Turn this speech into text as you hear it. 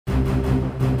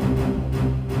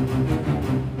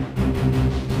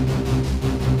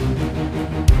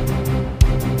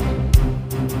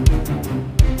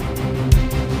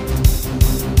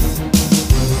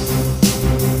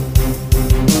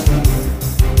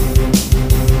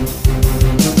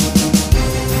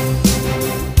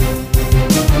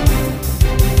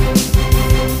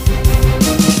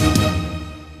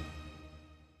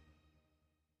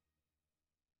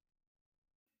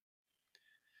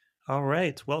All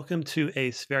right. Welcome to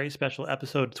a very special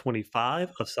episode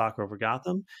 25 of Soccer Over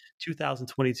Gotham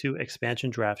 2022 expansion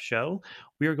draft show.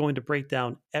 We are going to break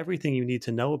down everything you need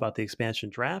to know about the expansion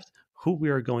draft, who we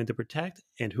are going to protect,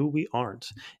 and who we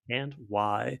aren't, and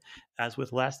why. As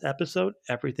with last episode,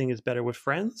 everything is better with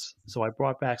friends. So I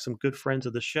brought back some good friends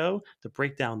of the show to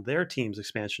break down their team's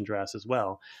expansion drafts as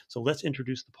well. So let's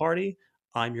introduce the party.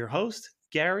 I'm your host,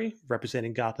 Gary,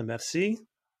 representing Gotham FC.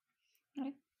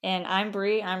 And I'm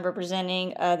Bree. I'm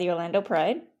representing the Orlando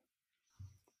Pride.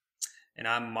 And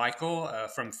I'm Michael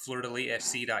from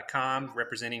FleurDelisFC.com,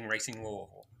 representing Racing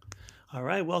Louisville. All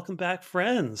right, welcome back,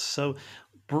 friends. So,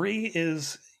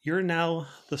 you're now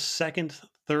the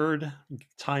third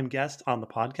time guest on the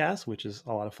podcast, which is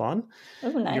a lot of fun.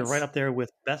 Oh, nice. You're right up there with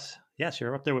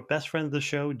you're up there with best friend of the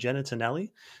show, Jenna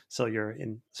Tonelli. So you're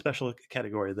in special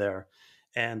category there.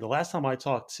 And the last time I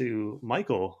talked to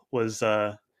Michael was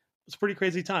a pretty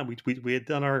crazy time. We had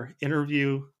done our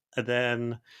interview, and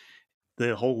then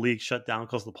the whole league shut down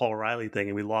because of the Paul Riley thing,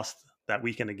 and we lost that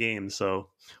weekend of games. So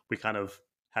we kind of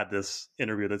had this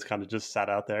interview that's kind of just sat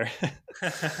out there.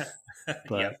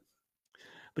 Yep.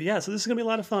 But yeah, so this is gonna be a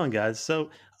lot of fun, guys. So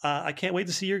I can't wait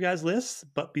to see your guys' lists.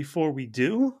 But before we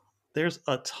do, there's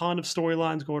a ton of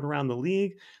storylines going around the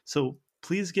league. So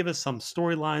please give us some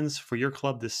storylines for your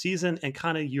club this season and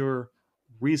kind of your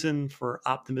reason for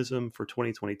optimism for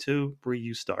 2022. Bree,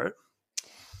 you start.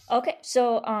 Okay,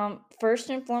 so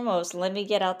first and foremost, let me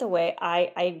get out the way.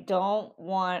 I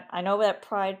know that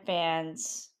Pride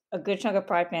fans, a good chunk of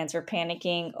Pride fans, are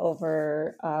panicking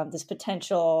over this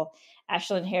potential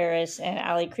Ashlyn Harris and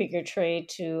Ali Krieger trade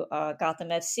to Gotham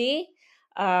FC.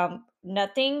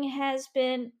 Nothing has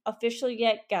been official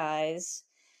yet, guys.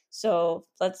 So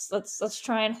let's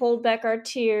try and hold back our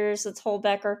tears. Let's hold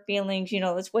back our feelings.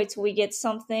 Let's wait till we get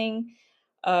something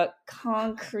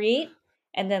concrete.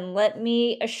 And then let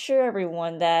me assure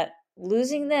everyone that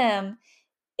losing them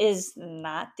is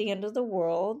not the end of the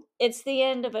world. It's the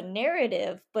end of a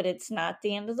narrative, but it's not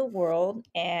the end of the world.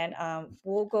 And I'll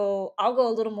go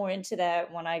a little more into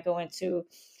that when I go into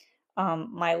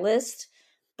my list.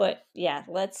 But yeah,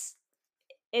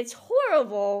 it's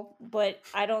horrible, but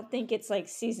I don't think it's like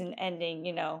season ending,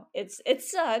 it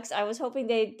sucks. I was hoping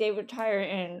they retire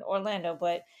in Orlando,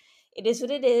 but it is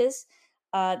what it is.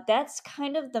 That's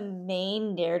kind of the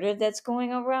main narrative that's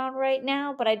going around right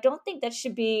now, but I don't think that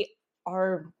should be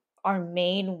our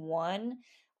main one.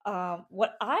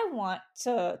 What I want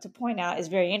to point out is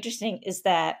very interesting is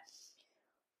that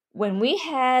when we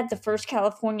had the first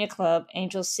California club,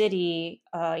 Angel City,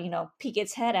 peek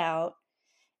its head out,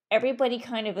 everybody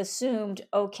kind of assumed,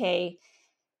 okay,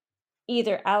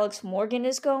 either Alex Morgan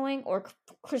is going or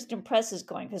Kristen Press is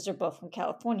going because they're both from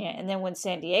California. And then when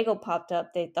San Diego popped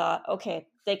up, they thought, okay,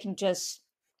 they can just,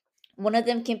 one of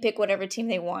them can pick whatever team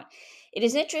they want. It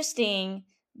is interesting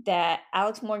that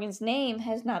Alex Morgan's name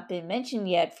has not been mentioned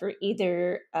yet for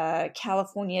either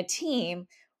California team,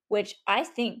 which I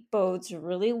think bodes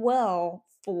really well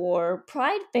for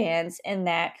Pride fans in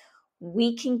that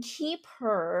we can keep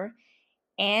her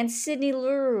and Sydney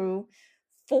Leroux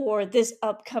for this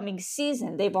upcoming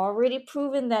season. They've already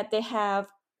proven that they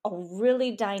have a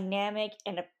really dynamic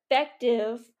and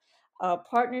effective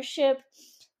partnership.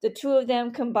 The two of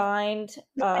them combined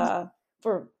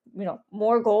for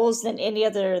more goals than any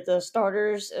other the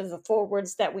starters of the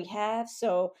forwards that we have.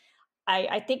 So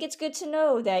I think it's good to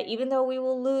know that even though we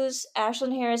will lose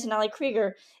Ashlyn Harris and Ali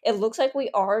Krieger, it looks like we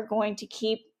are going to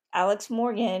keep Alex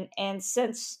Morgan. And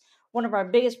since one of our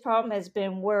biggest problem has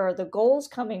been where are the goals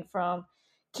coming from,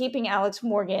 keeping Alex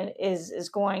Morgan is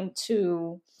going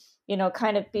to,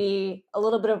 kind of be a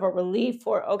little bit of a relief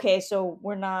for, okay, so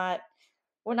we're not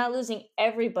losing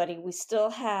everybody. We still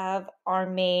have our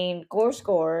main goal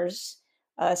scorers.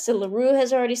 Sid LaRue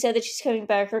has already said that she's coming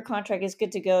back. Her contract is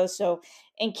good to go. So,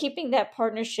 in keeping that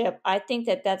partnership, I think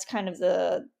that that's kind of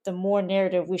the more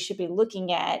narrative we should be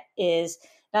looking at is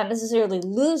not necessarily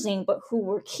losing, but who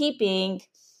we're keeping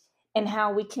and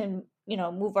how we can,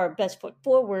 move our best foot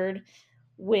forward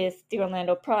with the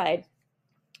Orlando Pride.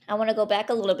 I want to go back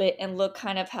a little bit and look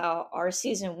kind of how our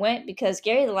season went because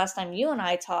Gary, the last time you and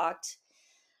I talked,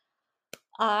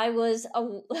 I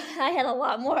had a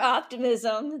lot more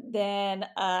optimism than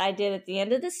I did at the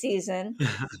end of the season.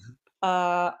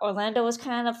 Orlando was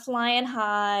kind of flying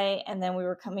high, and then we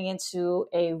were coming into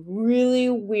a really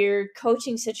weird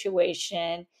coaching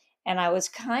situation, and I was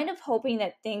kind of hoping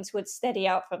that things would steady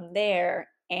out from there,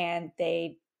 and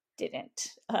they didn't.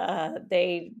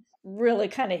 They really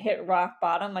kind of hit rock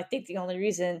bottom. I think the only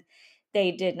reason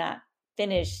they did not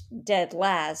finish dead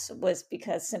last was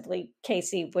because simply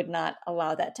Casey would not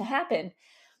allow that to happen.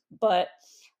 But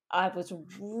I was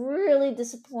really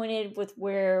disappointed with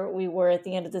where we were at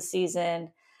the end of the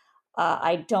season.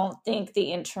 I don't think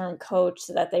the interim coach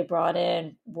that they brought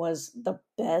in was the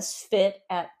best fit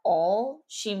at all.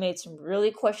 She made some really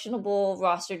questionable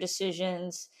roster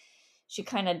decisions. She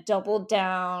kind of doubled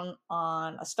down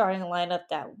on a starting lineup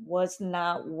that was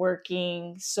not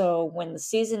working. So when the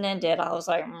season ended, I was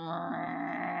like,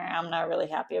 I'm not really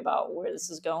happy about where this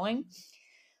is going.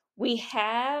 We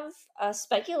have a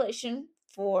speculation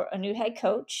for a new head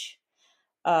coach.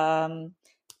 Um,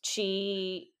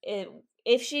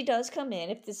 if she does come in,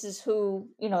 if this is who,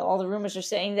 all the rumors are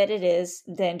saying that it is,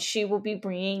 then she will be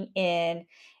bringing in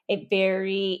a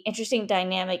very interesting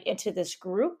dynamic into this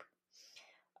group.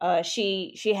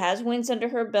 She has wins under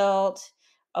her belt,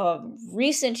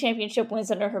 recent championship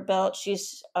wins under her belt.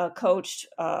 She's coached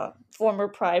former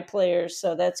Pride players,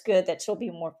 so that's good that she'll be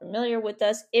more familiar with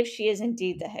us if she is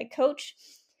indeed the head coach.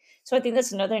 So I think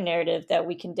that's another narrative that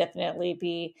we can definitely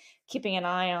be keeping an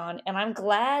eye on. And I'm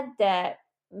glad that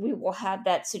we will have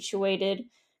that situated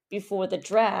before the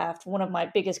draft. One of my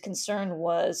biggest concern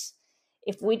was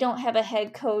if we don't have a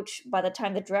head coach by the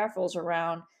time the draft rolls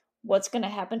around, what's going to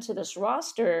happen to this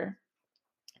roster?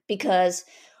 Because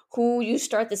who you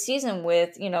start the season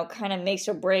with, kind of makes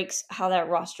or breaks how that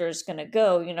roster is going to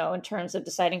go, in terms of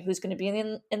deciding who's going to be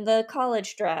in the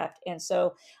college draft. And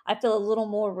so I feel a little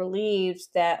more relieved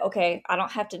that, okay, I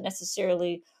don't have to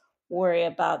necessarily worry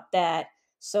about that.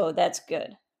 So that's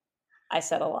good. I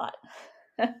said a lot.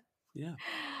 Yeah.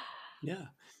 Yeah.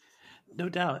 No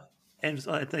doubt. And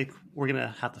so I think we're going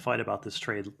to have to fight about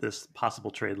this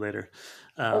possible trade later.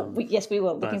 Yes, we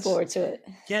will. Looking forward to it.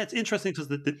 Yeah, it's interesting because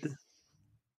the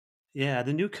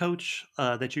new coach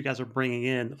that you guys are bringing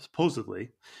in, supposedly,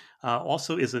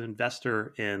 also is an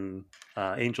investor in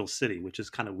Angel City, which is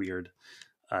kind of weird.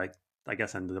 I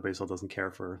guess NWSL doesn't care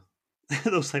for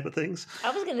those type of things. I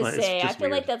was going to say, I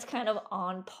feel like that's kind of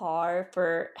on par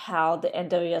for how the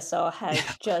NWSL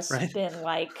has been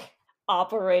like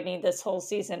operating this whole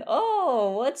season.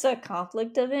 Oh, what's a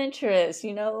conflict of interest?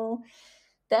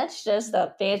 That's just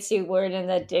a fancy word in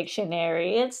the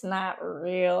dictionary. It's not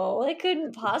real. It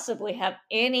couldn't possibly have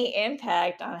any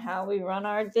impact on how we run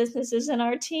our businesses and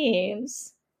our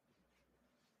teams.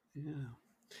 Yeah.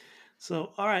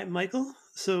 So, all right, Michael.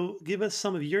 So, give us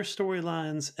some of your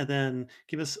storylines and then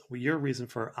give us your reason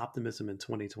for optimism in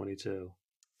 2022.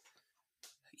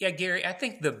 Yeah, Gary, I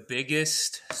think the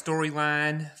biggest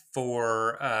storyline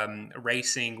for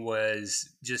racing was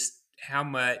just how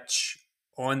much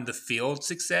on the field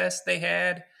success they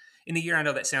had in the year. I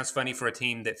know that sounds funny for a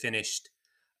team that finished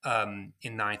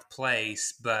in ninth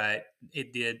place, but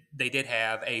they did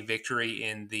have a victory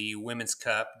in the Women's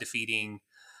Cup, defeating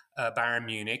Bayern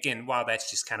Munich. And while that's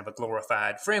just kind of a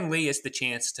glorified friendly, it's the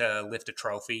chance to lift a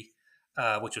trophy,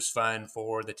 which was fun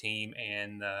for the team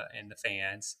and the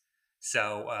fans.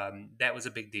 So that was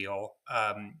a big deal.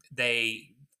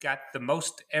 They got the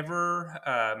most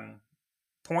ever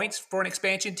points for an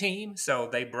expansion team, so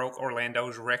they broke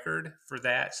Orlando's record for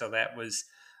that. So that was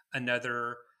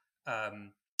another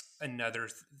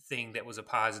thing that was a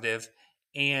positive.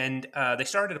 And they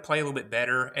started to play a little bit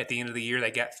better at the end of the year. They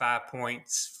got 5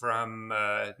 points from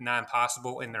 9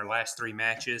 possible in their last 3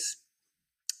 matches.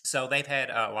 So they've had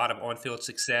a lot of on-field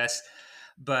success.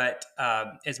 But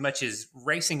as much as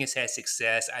racing has had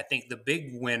success, I think the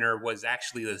big winner was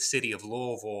actually the city of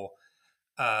Louisville.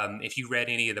 If you read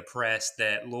any of the press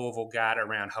that Louisville got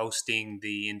around hosting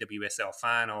the NWSL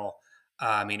final,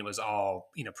 I mean, it was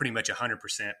all, pretty much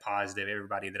 100% positive.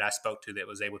 Everybody that I spoke to that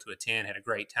was able to attend had a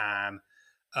great time.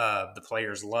 The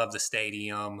players loved the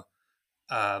stadium.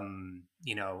 Several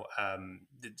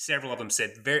of them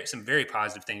said some very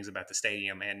positive things about the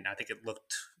stadium, and I think it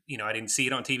looked, I didn't see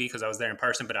it on TV because I was there in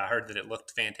person, but I heard that it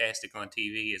looked fantastic on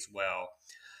TV as well.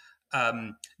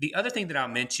 The other thing that I'll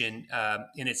mention,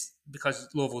 and it's because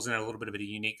Louisville's in a little bit of a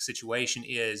unique situation,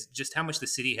 is just how much the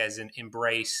city has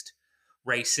embraced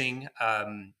racing.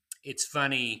 It's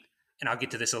funny, and I'll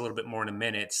get to this a little bit more in a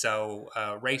minute. So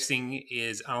racing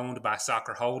is owned by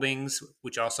Soccer Holdings,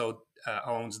 which also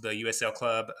owns the USL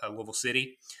club, Louisville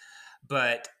City.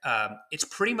 But it's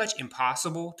pretty much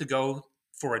impossible to go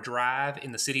for a drive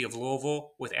in the city of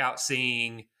Louisville without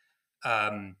seeing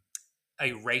a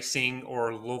racing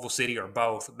or Louisville City or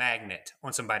both magnet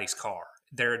on somebody's car.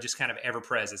 They're just kind of ever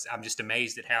present. I'm just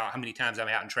amazed at how many times I'm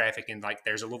out in traffic and like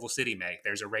there's a Louisville City magnet,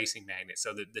 there's a racing magnet.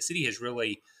 So the city has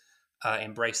really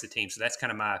embraced the team. So that's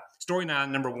kind of my storyline.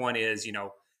 Number one is,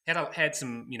 had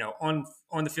some, on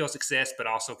the field success, but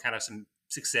also kind of some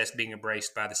success being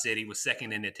embraced by the city, was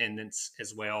second in attendance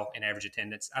as well, in average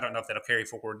attendance. I don't know if that'll carry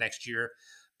forward next year,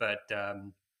 but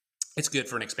it's good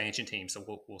for an expansion team.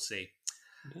 So we'll see.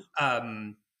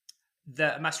 Yeah.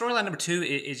 My storyline number two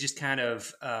is just kind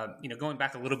of going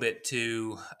back a little bit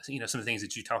to some of the things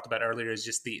that you talked about earlier is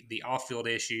just the off field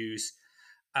issues.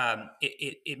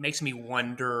 It makes me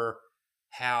wonder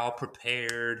how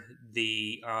prepared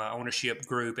the ownership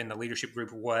group and the leadership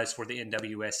group was for the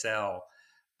NWSL.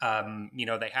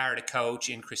 They hired a coach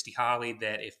in Christy Holly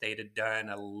that if they'd have done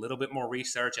a little bit more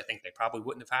research, I think they probably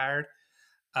wouldn't have hired.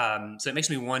 So it makes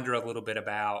me wonder a little bit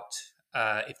about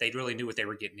if they really knew what they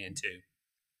were getting into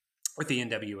with the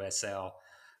NWSL.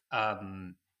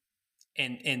 And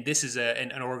this is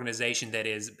an organization that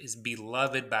is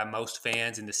beloved by most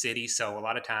fans in the city. So a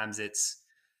lot of times it's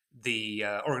the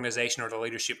organization or the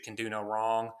leadership can do no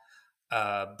wrong.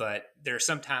 But there are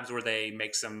some times where they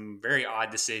make some very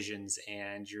odd decisions,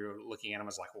 and you're looking at them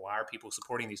as like, why are people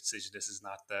supporting these decisions? This is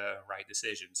not the right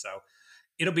decision. So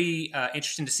it'll be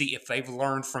interesting to see if they've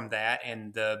learned from that.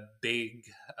 And the big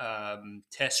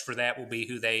test for that will be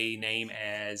who they name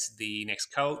as the next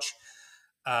coach.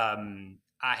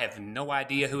 I have no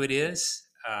idea who it is.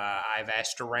 I've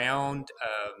asked around.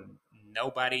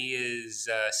 Nobody has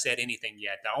said anything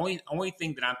yet. The only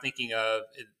thing that I'm thinking of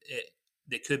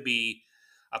that could be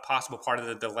a possible part of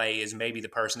the delay is maybe the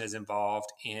person is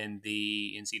involved in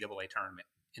the NCAA tournament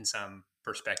in some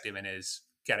perspective and it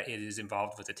is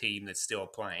involved with a team that's still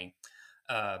playing.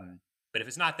 But if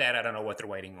it's not that, I don't know what they're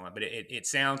waiting on. But it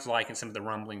sounds like in some of the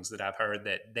rumblings that I've heard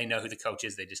that they know who the coach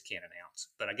is, they just can't announce.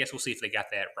 But I guess we'll see if they got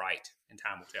that right, and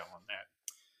time will tell on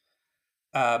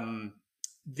that.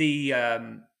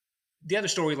 The other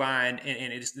storyline,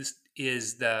 and this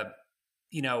is the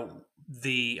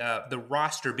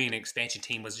roster being an expansion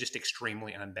team was just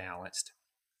extremely unbalanced.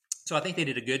 So I think they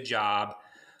did a good job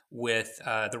with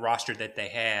the roster that they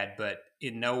had, but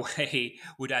in no way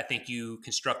would I think you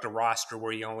construct a roster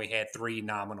where you only had 3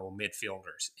 nominal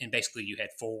midfielders. And basically you had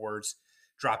forwards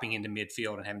dropping into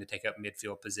midfield and having to take up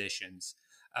midfield positions.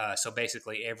 So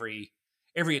basically every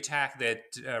attack that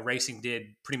Racing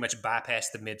did pretty much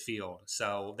bypassed the midfield.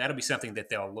 So that'll be something that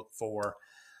they'll look for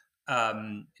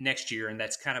next year. And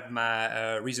that's kind of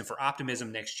my reason for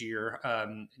optimism next year.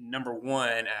 Number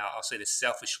one, I'll say this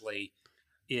selfishly,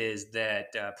 is that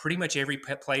pretty much every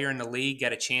player in the league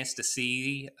got a chance to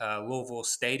see Louisville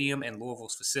Stadium and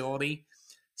Louisville's facility.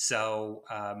 So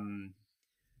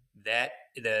that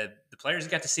the players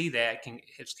that got to see that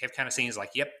have kind of seen as like,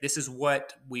 yep, this is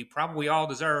what we probably all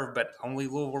deserve, but only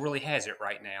Louisville really has it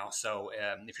right now. So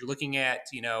if you're looking at,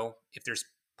 if there's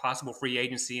possible free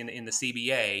agency in the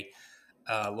CBA,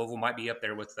 Louisville might be up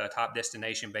there with the top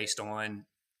destination based on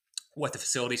what the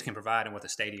facilities can provide and what the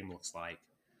stadium looks like.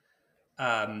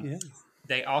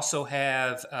 They also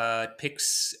have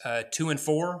picks 2 and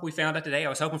 4. We found out today. I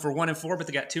was hoping for 1 and 4, but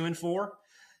they got 2 and 4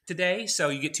 today. So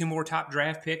you get 2 more top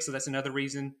draft picks. So that's another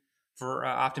reason for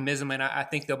optimism. And I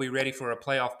think they'll be ready for a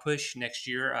playoff push next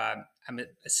year. I'm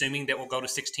assuming that we'll go to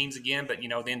 6 teams again, but the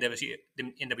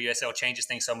NWSL changes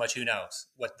things so much. Who knows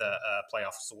what the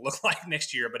playoffs will look like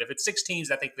next year? But if it's 6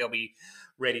 teams, I think they'll be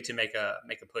ready to make a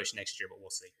push next year. But we'll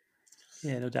see.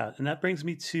 Yeah, no doubt. And that brings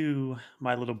me to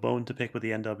my little bone to pick with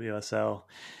the NWSL.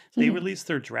 They released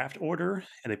their draft order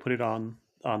and they put it on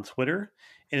Twitter,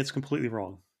 and it's completely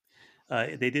wrong.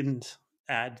 They didn't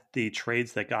add the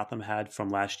trades that Gotham had from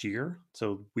last year.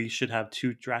 So we should have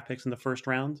 2 draft picks in the first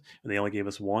round, and they only gave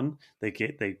us 1. They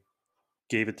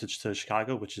gave it to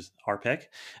Chicago, which is our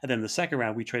pick. And then the second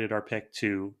round, we traded our pick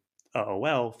to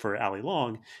OL for Allie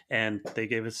Long, and they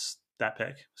gave us that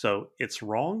pick. So it's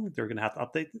wrong. They're going to have to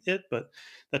update it, but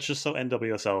that's just so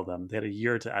NWSL of them. They had a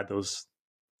year to add those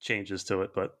changes to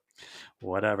it, but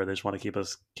whatever. They just want to keep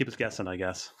us guessing, I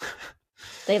guess.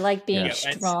 They like being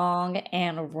strong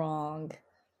and wrong.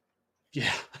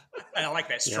 Yeah. I like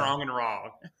that, strong and wrong.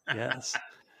 Yes.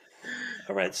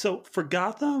 All right. So for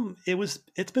Gotham,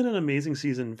 it's been an amazing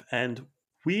season, and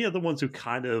we are the ones who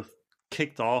kind of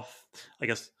kicked off, I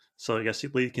guess. So I guess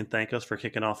Lee can thank us for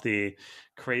kicking off the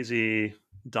crazy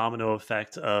domino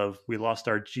effect of we lost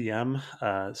our GM.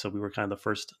 So we were kind of the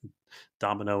first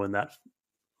domino in that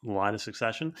line of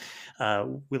succession.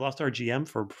 We lost our GM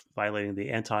for violating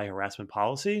the anti-harassment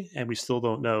policy, and we still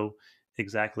don't know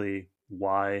exactly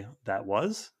why that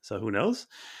was. So who knows?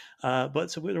 But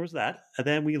so there was that. And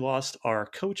then we lost our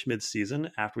coach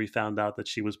mid-season after we found out that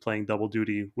she was playing double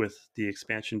duty with the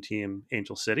expansion team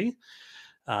Angel City.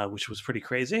 Which was pretty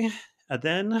crazy. And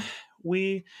then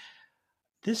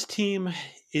this team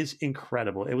is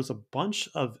incredible. It was a bunch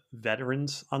of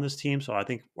veterans on this team. So I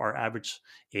think our average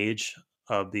age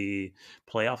of the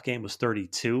playoff game was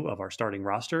 32 of our starting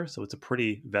roster. So it's a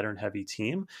pretty veteran heavy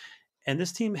team. And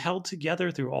this team held together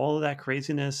through all of that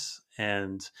craziness.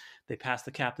 and they passed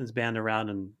the captain's band around,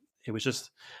 and it was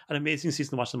just an amazing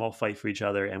season to watch them all fight for each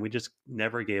other, and we just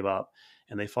never gave up.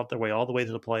 And they fought their way all the way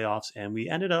to the playoffs, and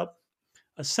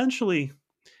essentially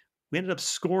we ended up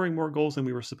scoring more goals than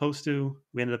we were supposed to.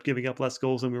 We ended up giving up less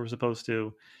goals than we were supposed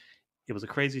to. It was a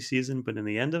crazy season, but in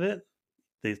the end of it,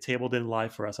 the table didn't lie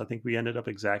for us. I think we ended up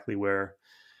exactly where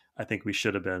I think we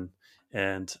should have been.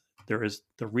 And there is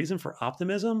the reason for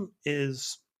optimism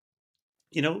is,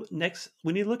 next,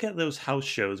 when you look at those house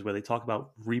shows where they talk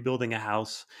about rebuilding a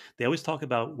house, they always talk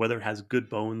about whether it has good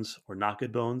bones or not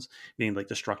good bones, meaning like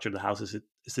the structure of the house, is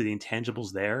the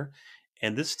intangibles there?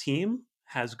 And this team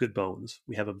has good bones.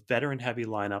 We have a veteran heavy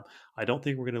lineup. I don't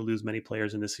think we're going to lose many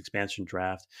players in this expansion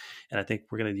draft. And I think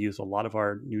we're going to use a lot of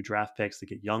our new draft picks to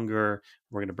get younger.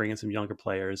 We're going to bring in some younger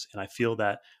players. And I feel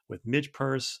that with Midge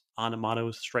Purse,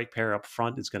 Anamato's strike pair up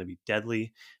front is going to be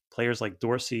deadly. Players like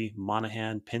Dorsey,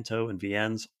 Monahan, Pinto, and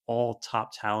Viennes, all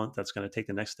top talent that's going to take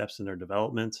the next steps in their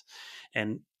development.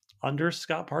 And under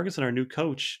Scott Parkinson, our new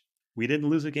coach, we didn't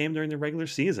lose a game during the regular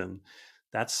season.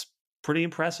 That's pretty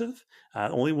impressive. The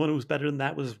only one who was better than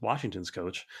that was Washington's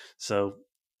coach. So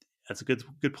that's a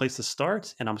good place to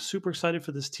start. And I'm super excited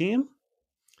for this team.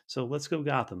 So let's go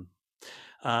Gotham.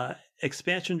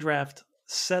 Expansion draft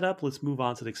setup. Let's move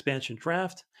on to the expansion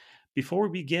draft. Before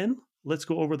we begin, let's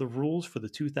go over the rules for the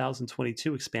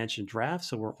 2022 expansion draft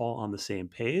so we're all on the same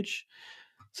page.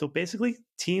 So basically,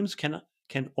 teams can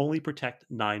only protect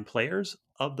 9 players.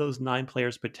 Of those 9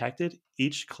 players protected,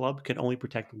 each club can only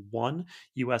protect 1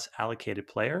 U.S. allocated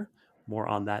player. More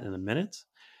on that in a minute.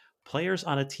 Players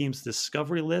on a team's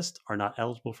discovery list are not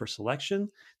eligible for selection.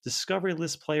 Discovery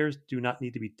list players do not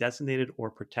need to be designated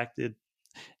or protected.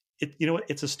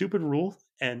 It's a stupid rule,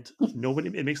 and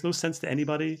it makes no sense to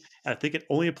anybody. And I think it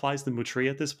only applies to Mutri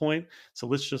at this point. So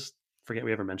let's just forget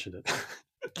we ever mentioned it.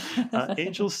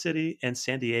 Angel City and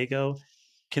San Diego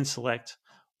can select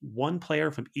 1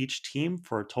 player from each team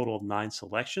for a total of 9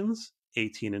 selections,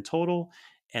 18 in total,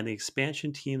 and the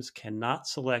expansion teams cannot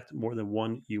select more than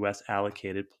 1 U.S.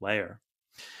 allocated player.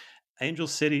 Angel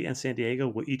City and San Diego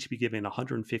will each be given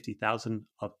 $150,000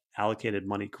 of allocated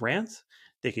money grant.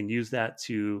 They can use that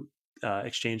to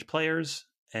exchange players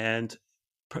and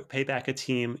pay back a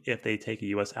team if they take a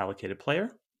U.S. allocated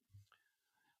player.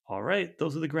 All right,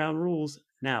 those are the ground rules.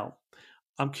 Now,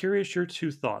 I'm curious your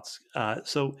 2 thoughts.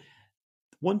 So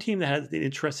one team that had an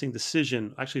interesting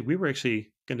decision, actually, we were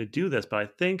going to do this,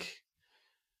 but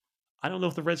I don't know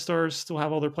if the Red Stars still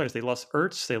have all their players. They lost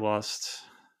Ertz,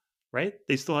 right?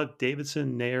 They still have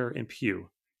Davidson, Nair, and Pugh,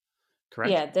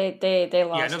 correct? Yeah, they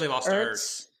lost. Yeah, I know they lost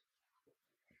Ertz.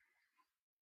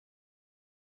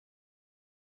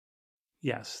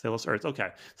 Yes, they lost Ertz. Okay,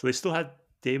 so they still had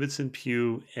Davidson,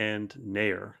 Pugh, and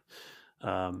Nair.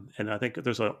 And I think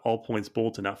there's an all points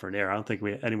bulletin out for Nair. I don't think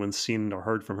anyone's seen or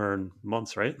heard from her in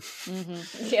months, right?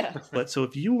 Mm-hmm. Yeah. But so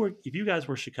if you guys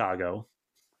were Chicago,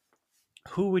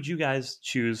 who would you guys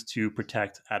choose to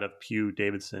protect out of Pugh,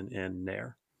 Davidson, and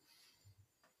Nair?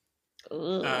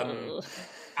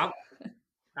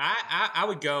 I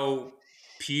would go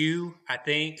Pugh, I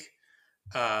think.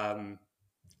 Not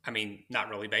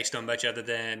really based on much other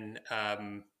than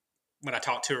when I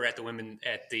talked to her at the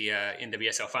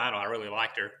NWSL final, I really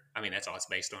liked her. I mean, that's all it's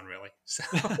based on, really. So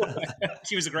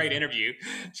she was a great interview.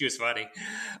 She was funny.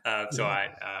 So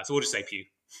we'll just say Pugh.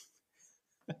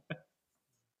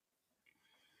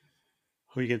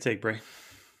 Who are you gonna take, Bray?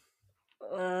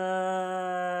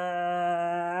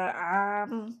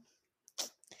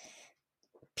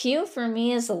 Pugh for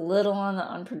me is a little on the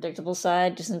unpredictable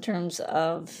side, just in terms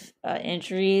of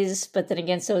injuries. But then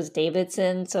again, so is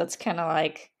Davidson. So it's kind of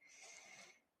like,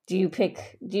 do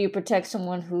you protect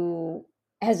someone who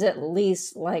has at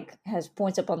least has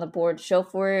points up on the board to show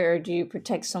for it, or do you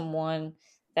protect someone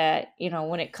that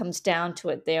when it comes down to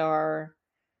it, they are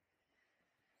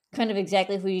kind of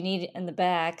exactly who you need in the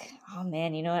back? Oh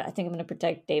man, you know what? I think I'm going to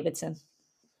protect Davidson.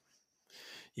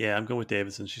 Yeah, I'm going with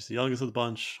Davidson. She's the youngest of the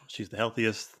bunch. She's the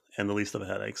healthiest and the least of the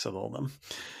headaches of all of them.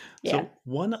 Yeah. So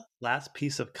one last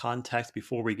piece of context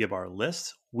before we give our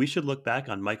list, we should look back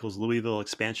on Michael's Louisville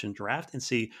expansion draft and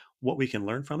see what we can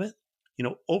learn from it.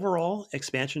 Overall,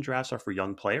 expansion drafts are for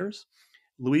young players.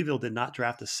 Louisville did not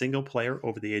draft a single player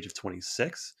over the age of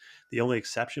 26. The only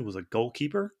exception was a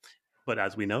goalkeeper. But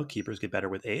as we know, keepers get better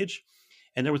with age.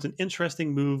 And there was an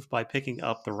interesting move by picking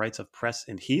up the rights of Press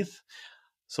and Heath.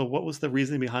 So what was the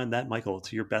reasoning behind that, Michael,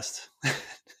 to your best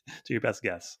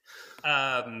guess?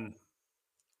 I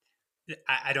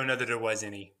don't know that there was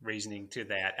any reasoning to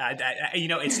that.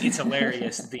 It's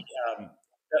hilarious.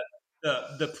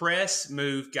 The Press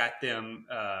move got them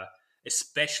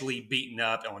especially beaten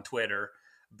up on Twitter.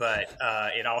 but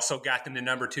it also got them the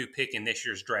number 2 pick in this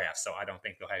year's draft. So I don't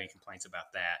think they'll have any complaints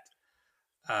about that.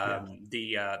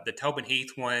 Yeah. The Tobin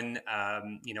Heath one,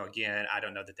 again, I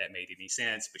don't know that made any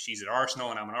sense, but she's at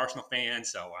Arsenal and I'm an Arsenal fan,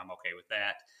 so I'm okay with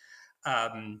that.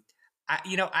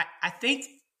 I think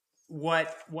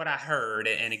what I heard,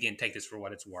 and again, take this for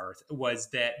what it's worth, was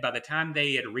that by the time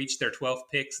they had reached their 12th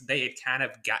picks, they had kind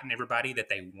of gotten everybody that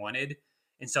they wanted,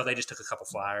 and so they just took a couple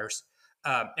flyers.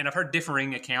 And I've heard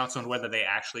differing accounts on whether they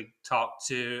actually talked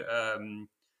to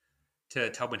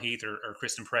Tobin Heath or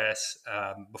Kristen Press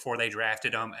before they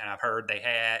drafted them, and I've heard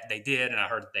they did, and I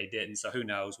heard that they didn't. So who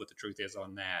knows what the truth is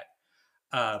on that?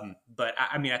 But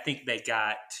I think they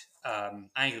got. I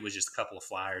think it was just a couple of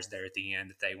flyers there at the end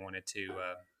that they wanted to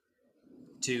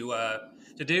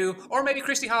do, or maybe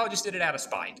Christy Hall just did it out of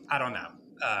spite. I don't know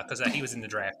because he was in the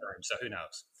draft room, so who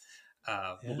knows?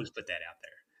 We'll just put that out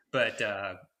there. But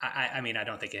I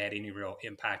don't think it had any real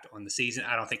impact on the season.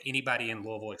 I don't think anybody in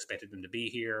Louisville expected them to be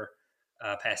here.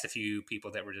 Past a few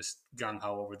people that were just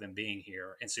gung-ho over them being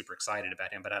here and super excited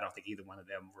about him, but I don't think either one of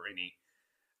them were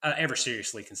ever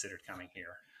seriously considered coming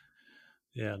here.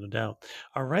 Yeah, no doubt.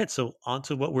 All right, so on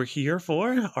to what we're here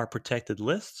for, our protected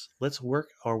lists. Let's work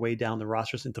our way down the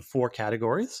rosters into 4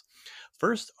 categories.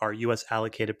 First, our U.S.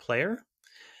 allocated player,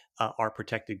 our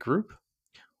protected group.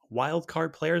 Wild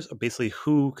card players are basically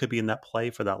who could be in that play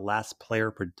for that last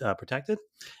player protected.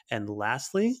 And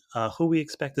lastly, who we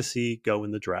expect to see go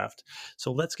in the draft.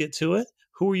 So let's get to it.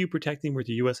 Who are you protecting with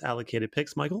the U.S. allocated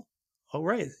picks, Michael? Oh,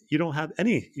 right. You don't have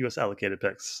any U.S. allocated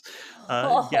picks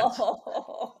yet.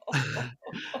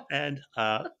 And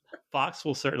Fox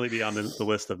will certainly be on the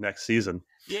list of next season.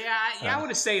 Yeah, I want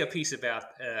to say a piece about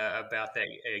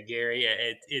that, Gary.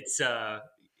 It's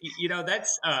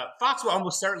that's Fox will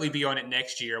almost certainly be on it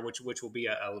next year, which will be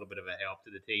a little bit of a help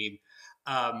to the team.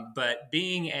 But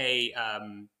being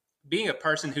a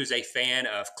person who's a fan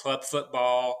of club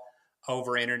football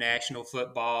over international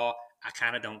football, I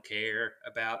kind of don't care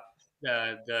about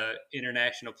the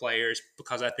international players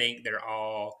because I think they're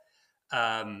all.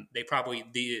 The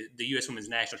U.S. Women's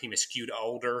National Team has skewed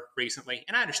older recently,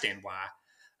 and I understand why.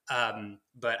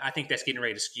 But I think that's getting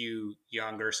ready to skew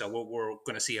younger. So we're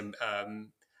going to see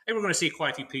we're going to see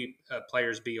quite a few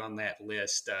players be on that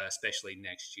list, especially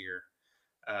next year.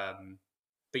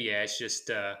 But yeah, it's just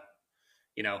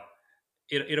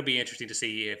it'll be interesting to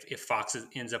see if Fox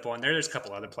ends up on there. There's a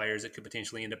couple other players that could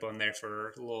potentially end up on there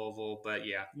for Louisville, but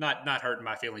yeah, not hurting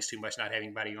my feelings too much not having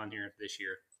anybody on here this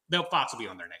year. Fox will be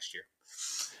on there next year.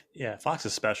 Yeah, Fox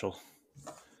is special.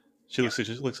 She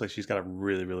looks like she's got a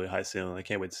really, really high ceiling. I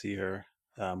can't wait to see her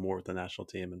more with the national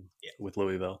team and with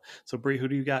Louisville. So, Bree, who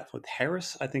do you got with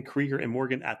Harris? I think Krieger and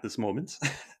Morgan at this moment.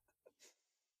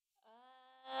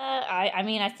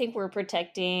 I think we're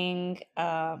protecting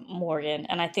Morgan,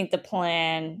 and I think the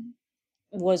plan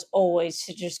was always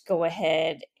to just go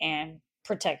ahead and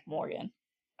protect Morgan,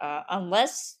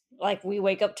 unless we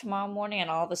wake up tomorrow morning and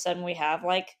all of a sudden we have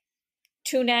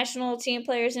 2 national team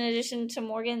players in addition to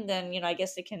Morgan, then I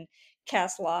guess they can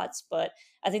cast lots. But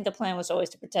I think the plan was always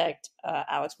to protect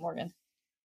Alex Morgan.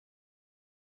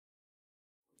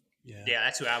 Yeah,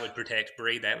 that's who I would protect,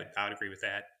 Bree. I would agree with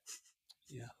that.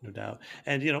 Yeah, no doubt.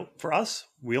 And for us,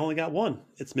 we only got one.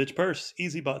 It's Mitch Purse,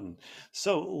 easy button.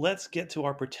 So let's get to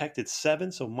our protected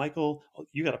 7. So Michael,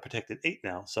 you got a protected 8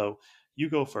 now. So you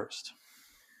go first.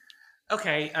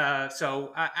 Okay,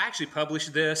 so I actually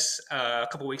published this a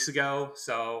couple weeks ago,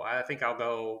 so I think I'll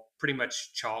go pretty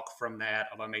much chalk from that,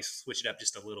 although I may switch it up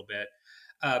just a little bit.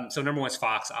 So number 1 is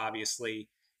Fox, obviously,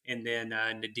 and then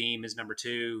Nadim is number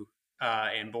 2.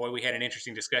 And boy, we had an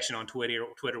interesting discussion on Twitter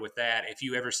with that. If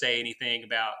you ever say anything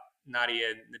about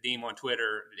Nadia Nadim on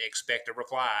Twitter, expect a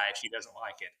reply if she doesn't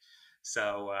like it.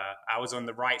 So I was on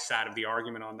the right side of the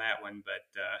argument on that one, but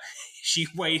she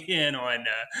weighed in on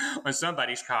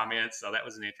somebody's comments, so that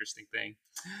was an interesting thing.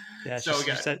 Yeah,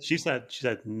 she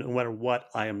said, no matter what,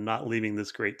 I am not leaving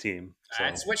this great team. So.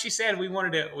 That's what she said. We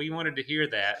wanted to hear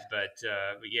that, but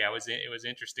yeah, it was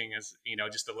interesting as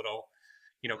just a little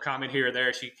comment here or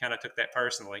there. She kind of took that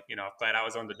personally. Glad I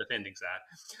was on the defending side.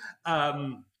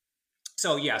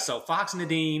 So Fox and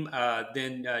Nadim,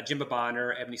 then Jimba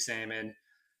Bonner, Ebony Salmon.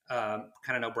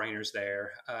 Kind of no-brainers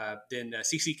there. Then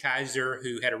CeCe Kaiser,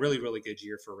 who had a really, really good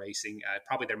year for racing,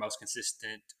 probably their most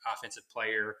consistent offensive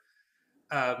player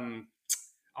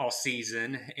all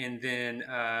season. And then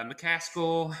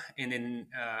McCaskill, and then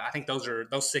I think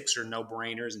those 6 are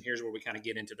no-brainers. And here's where we kind of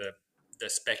get into the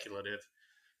speculative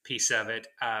piece of it.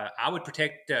 I would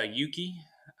protect Yuki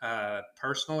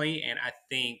personally, and I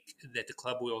think that the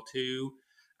club will too.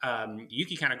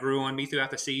 Yuki kind of grew on me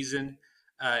throughout the season.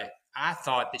 Uh, I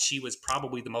thought that she was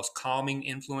probably the most calming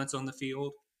influence on the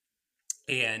field,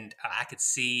 and I could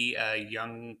see a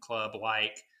young club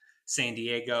like San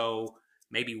Diego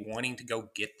maybe wanting to go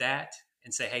get that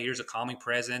and say, "Hey, here's a calming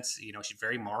presence." She's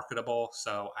very marketable,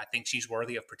 so I think she's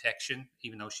worthy of protection,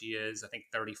 even though she is, I think,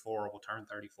 34, will turn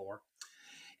 34.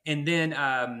 And then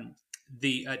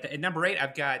the at number 8,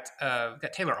 I've got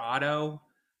Taylor Otto.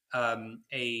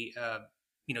 A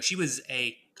She was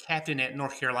a captain at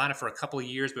North Carolina for a couple of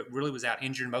years, but really was out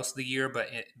injured most of the year. But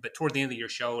toward the end of the year,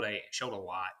 showed a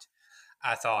lot,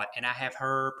 I thought, and I have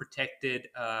her protected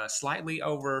slightly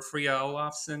over Freya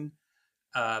Olafson,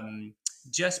 um,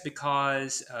 just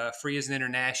because Freya is an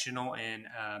international, and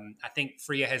I think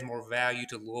Freya has more value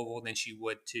to Louisville than she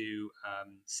would to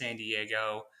San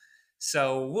Diego.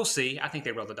 So we'll see. I think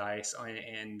they roll the dice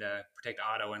and protect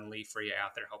Otto and leave Freya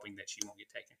out there, hoping that she won't get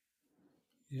taken.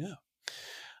 Yeah.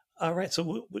 All right.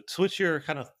 So, what's your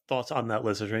kind of thoughts on that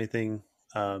list? Is there anything,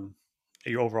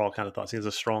 your overall kind of thoughts? Is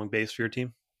a strong base for your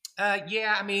team?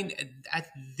 Yeah, I mean,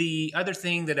 the other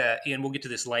thing that, and we'll get to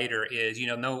this later, is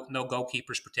no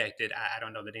goalkeepers protected. I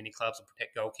don't know that any clubs will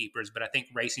protect goalkeepers, but I think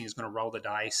Racing is going to roll the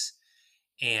dice,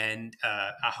 and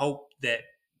I hope that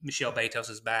Michelle Betos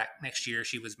is back next year.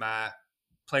 She was my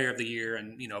player of the year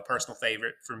and a personal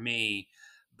favorite for me.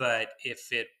 But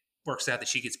if it works out that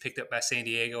she gets picked up by San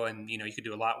Diego, and you could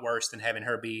do a lot worse than having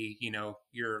her be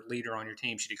your leader on your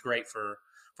team. She did great for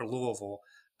Louisville.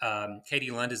 Katie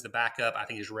Lund is the backup. I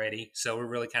think is ready. So we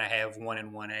really kind of have 1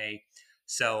 and 1A.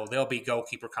 So there'll be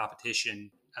goalkeeper competition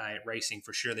at Racing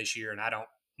for sure this year, and I don't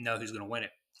know who's going to win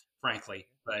it, frankly.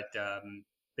 But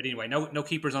anyway, no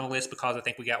keepers on the list because I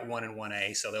think we got 1 and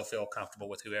 1A, so they'll feel comfortable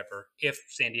with whoever. If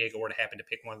San Diego were to happen to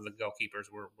pick one of the goalkeepers,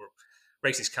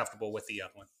 Racing's comfortable with the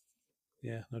other one.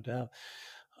 Yeah, no doubt.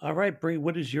 All right, Bree,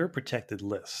 what is your protected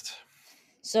list?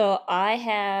 So I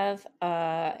have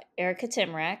Erica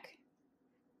Timrak.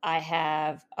 I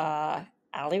have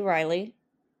Allie Riley.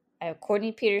 I have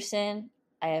Courtney Peterson.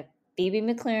 I have Phoebe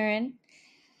McLaren,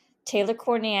 Taylor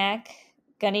Korniak,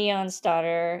 Gunny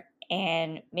Jonsdottir,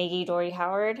 and Maggie Dory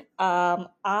Howard.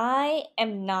 I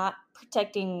am not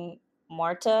protecting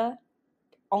Marta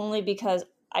only because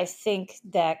I think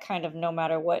that kind of no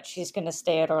matter what, she's going to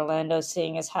stay at Orlando,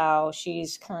 seeing as how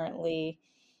she's currently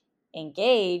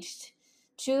engaged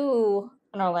to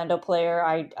an Orlando player.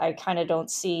 I kind of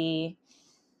don't see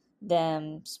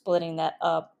them splitting that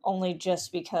up only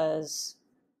just because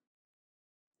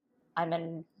I'm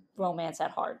in romance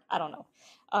at heart. I don't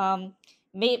know.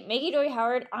 Maggie Dory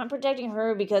Howard, I'm protecting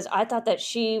her because I thought that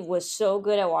she was so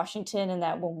good at Washington, and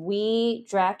that when we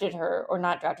drafted her, or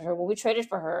not drafted her, when we traded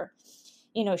for her,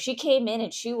 she came in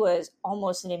and she was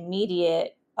almost an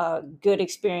immediate good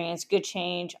experience, good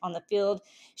change on the field.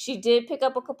 She did pick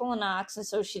up a couple of knocks, and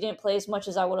so she didn't play as much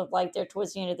as I would have liked there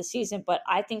towards the end of the season, but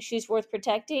I think she's worth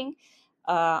protecting.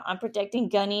 I'm protecting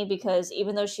Gunny because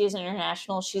even though she is an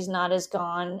international, she's not as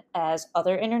gone as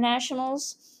other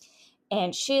internationals.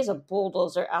 And she is a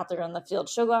bulldozer out there on the field.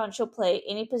 She'll go out and she'll play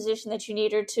any position that you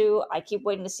need her to. I keep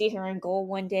waiting to see her in goal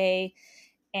one day.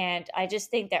 And I just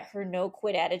think that her no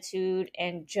quit attitude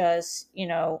and just,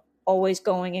 always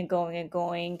going and going and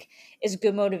going is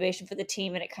good motivation for the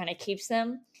team, and it kind of keeps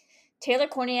them. Taylor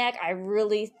Korniak, I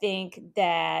really think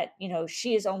that,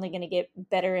 she is only going to get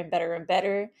better and better and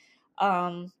better.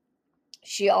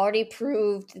 She already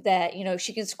proved that,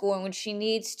 she can score when she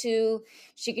needs to.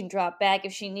 She can drop back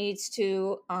if she needs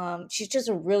to. She's just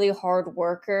a really hard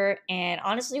worker. And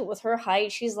honestly, with her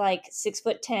height, she's like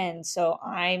 6'10". So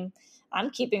I'm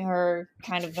keeping her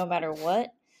kind of no matter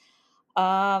what.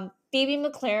 Phoebe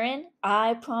McLaren,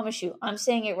 I promise you, I'm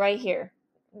saying it right here.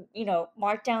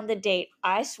 Mark down the date.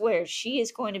 I swear she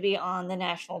is going to be on the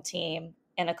national team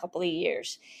in a couple of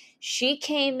years. She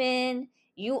came in,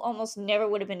 you almost never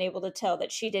would have been able to tell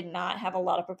that she did not have a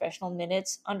lot of professional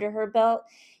minutes under her belt.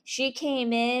 She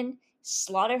came in,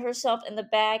 slaughtered herself in the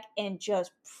back, and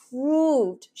just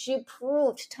proved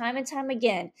time and time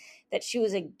again that she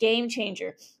was a game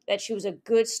changer, that she was a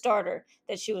good starter,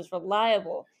 that she was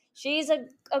reliable. She's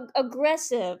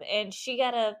aggressive, and she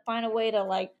got to find a way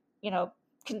to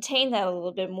contain that a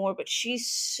little bit more, but she's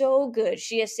so good.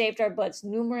 She has saved our butts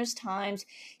numerous times.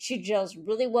 She gels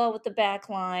really well with the back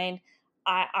line.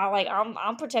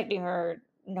 I'm protecting her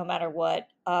no matter what.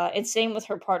 And same with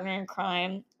her partner in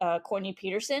crime, Courtney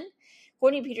Peterson.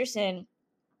 Courtney Peterson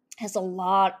has a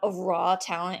lot of raw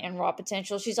talent and raw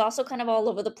potential. She's also kind of all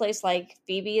over the place like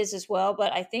Phoebe is as well,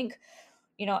 but I think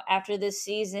after this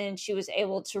season, she was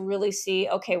able to really see,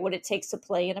 okay, what it takes to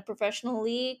play in a professional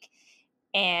league.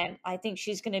 And I think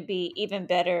she's going to be even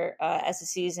better as the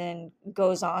season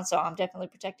goes on. So I'm definitely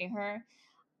protecting her.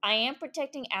 I am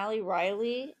protecting Allie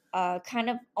Riley, kind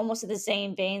of almost in the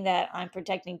same vein that I'm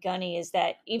protecting Gunny, is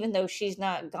that even though she's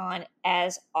not gone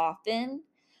as often,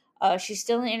 she's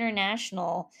still an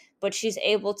international, but she's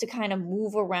able to kind of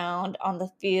move around on the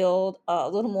field a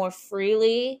little more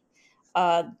freely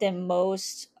than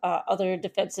most other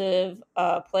defensive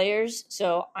players.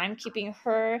 So I'm keeping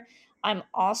her. I'm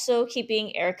also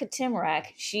keeping Erica Timrak.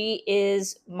 She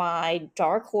is my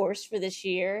dark horse for this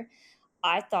year.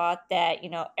 I thought that,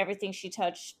 everything she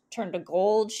touched turned to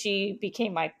gold. She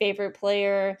became my favorite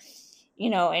player,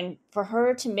 and for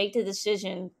her to make the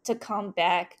decision to come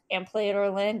back and play at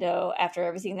Orlando after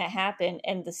everything that happened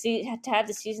and to have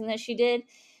the season that she did,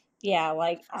 yeah,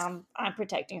 like I'm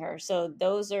protecting her. So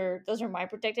those are my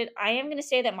protected. I am going to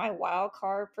say that my wild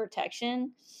card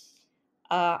protection,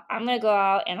 I'm going to go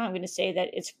out and I'm going to say that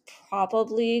it's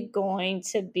probably going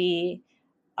to be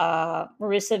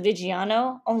Marissa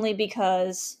Vigiano, only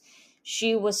because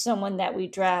she was someone that we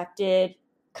drafted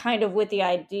kind of with the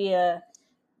idea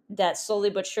that slowly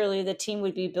but surely the team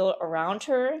would be built around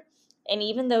her. And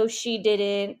even though she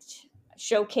didn't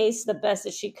showcase the best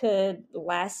that she could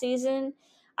last season,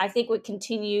 I think with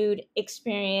continued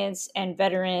experience and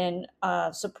veteran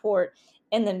support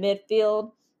in the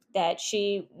midfield, that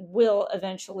she will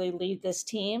eventually lead this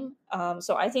team.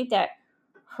 So I think that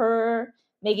her,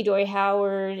 Maggie Dory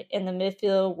Howard in the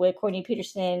midfield with Courtney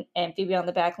Peterson and Phoebe on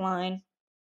the back line,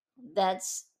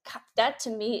 that's that to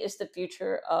me is the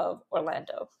future of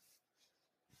Orlando.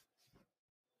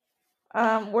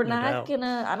 We're No not doubt.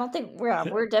 gonna. I don't think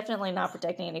we're definitely not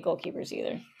protecting any goalkeepers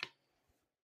either.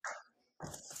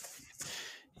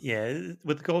 Yeah,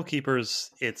 with goalkeepers,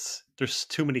 there's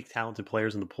too many talented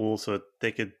players in the pool, so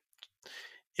they could.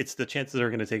 It's the chances they're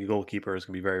going to take a goalkeeper is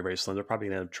going to be very, very slim. They're probably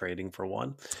going to end up trading for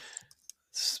one.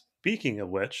 Speaking of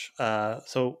which,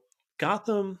 so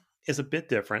Gotham is a bit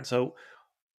different. So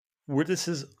where this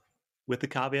is with the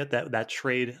caveat that that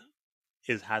trade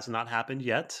has not happened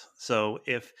yet. So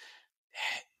if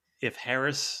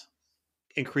Harris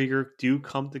and Krieger do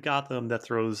come to Gotham, that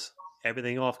throws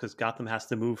everything off because Gotham has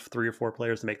to move 3 or 4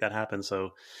 players to make that happen.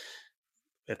 So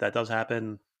if that does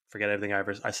happen, forget everything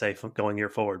I say from going here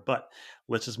forward. But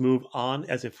let's just move on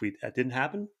as if that didn't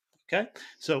happen. Okay,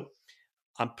 so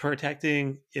I'm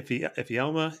protecting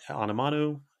Ifioma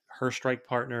Anamanu. Her strike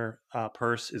partner,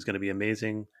 Purse, is going to be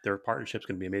amazing. Their partnership's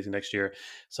going to be amazing next year.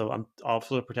 So I'm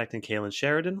also protecting Kaylin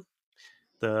Sheridan,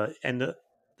 the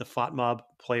FOTMOB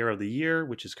Player of the Year,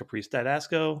 which is Caprice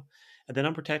Dadasco. And then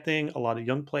I'm protecting a lot of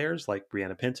young players like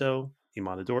Brianna Pinto,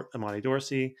 Imani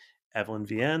Dorsey, Evelyn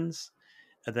Viennes.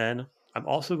 And then I'm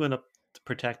also going to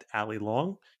protect Ali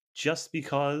Long just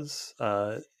because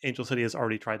Angel City has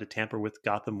already tried to tamper with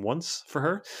Gotham once for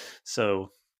her.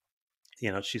 So,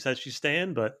 she says she's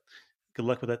staying, but good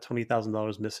luck with that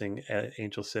 $20,000 missing at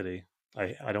Angel City.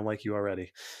 I don't like you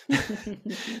already.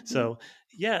 So,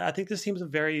 yeah, I think this team's a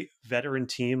very veteran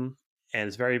team and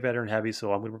it's very veteran heavy.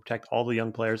 So I'm going to protect all the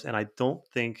young players. And I don't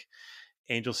think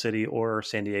Angel City or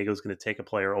San Diego is going to take a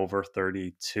player over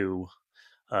 32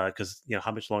 because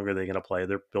how much longer are they going to play?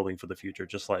 They're building for the future,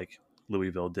 just like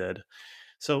Louisville did.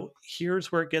 So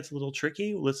here's where it gets a little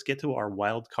tricky. Let's get to our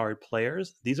wild card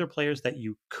players. These are players that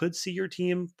you could see your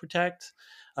team protect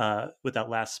with that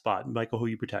last spot. Michael, who are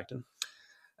you protecting?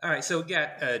 All right, so we've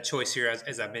got a choice here,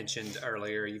 as I mentioned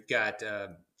earlier. You've got,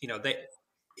 they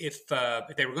if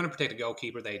they were going to protect a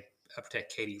goalkeeper, they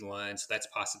protect Katie Lund, so that's a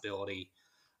possibility.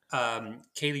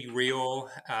 Kaylee Real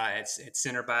at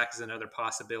center back is another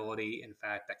possibility. In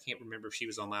fact, I can't remember if she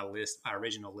was on my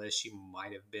original list. She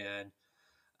might have been.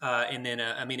 And then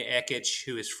Amina Ekic,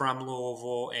 who is from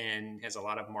Louisville and has a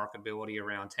lot of marketability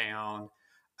around town.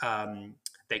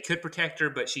 They could protect her,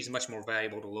 but she's much more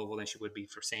valuable to Louisville than she would be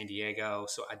for San Diego.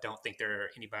 So I don't think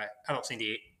I don't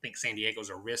think San Diego's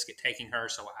a risk at taking her.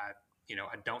 So I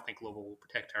don't think Louisville will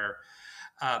protect her.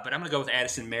 But I'm going to go with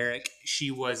Addison Merrick.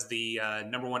 She was the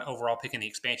number 1 overall pick in the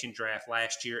expansion draft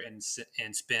last year and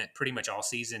spent pretty much all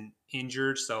season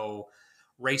injured. So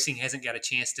Racing hasn't got a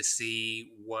chance to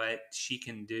see what she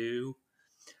can do.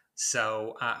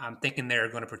 So I'm thinking they're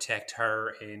going to protect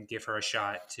her and give her a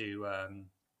shot to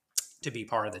be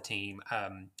part of the team.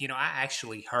 I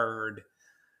actually heard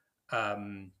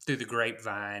through the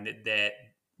grapevine that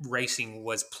Racing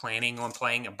was planning on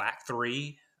playing a back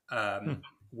three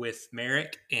with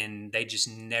Merrick, and they just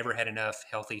never had enough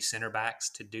healthy center backs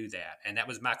to do that. And that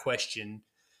was my question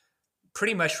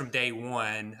pretty much from day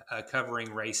one,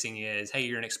 covering Racing is, hey,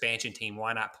 you're an expansion team.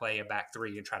 Why not play a back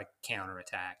three and try to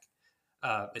counterattack,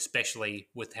 especially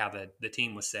with how the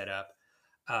team was set up.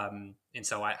 And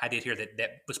so I did hear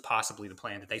that was possibly the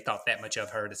plan, that they thought that much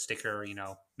of her to stick her,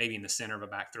 maybe in the center of a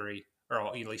back three or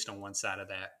at least on one side of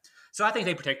that. So I think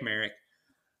they protect Merrick.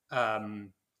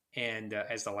 And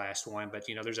as the last one, but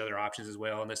there's other options as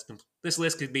well, and this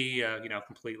list could be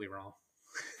completely wrong,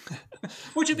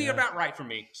 which would be Yeah. about right for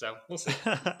me. So we'll see.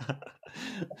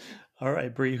 All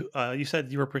right, Bree. You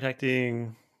said you were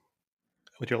protecting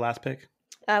with your last pick.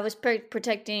 I was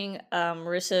protecting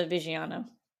Marissa Vigiano.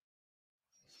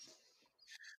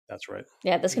 That's right.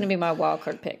 Yeah, that's going to be my wild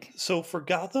card pick. So for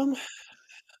Gotham,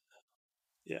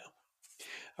 yeah.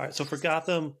 All right. So for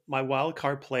Gotham, my wild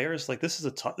card players, like this is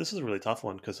a really tough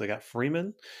one because I got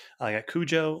Freeman, I got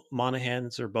Cujo, Monahan,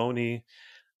 Zerboni.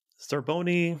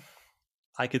 Zerboni,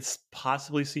 I could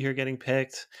possibly see her getting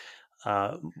picked.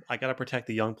 I got to protect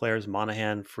the young players: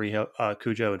 Monahan,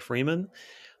 Cujo, and Freeman.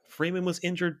 Freeman was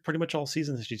injured pretty much all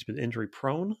season. She's been injury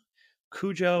prone.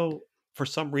 Cujo, for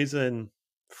some reason,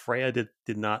 Freya did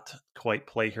not quite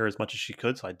play her as much as she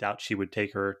could, so I doubt she would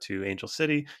take her to Angel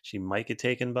City. She might get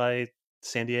taken by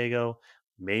San Diego,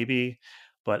 maybe,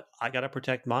 but I got to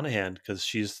protect Monahan because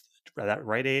she's at that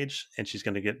right age and she's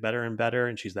going to get better and better,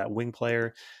 and she's that wing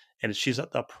player, and she's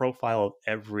at the profile of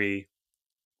every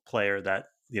player that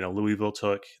Louisville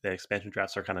took. The expansion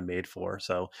drafts are kind of made for,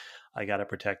 so I got to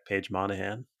protect Paige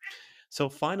Monahan. So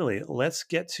finally, let's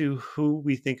get to who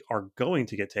we think are going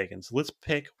to get taken. So let's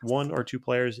pick one or two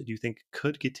players that you think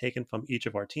could get taken from each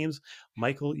of our teams.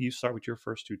 Michael, you start with your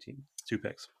first two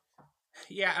picks.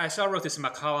 Yeah, so I wrote this in my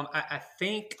column. I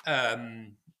think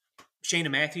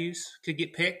Shayna Matthews could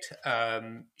get picked.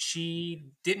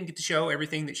 She didn't get to show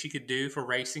everything that she could do for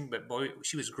racing, but boy,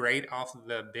 she was great off of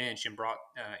the bench and brought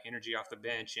energy off the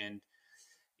bench, and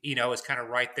is kind of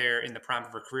right there in the prime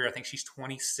of her career. I think she's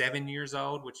 27 years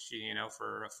old, which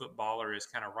for a footballer is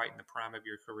kind of right in the prime of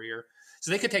your career.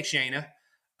 So they could take Shayna.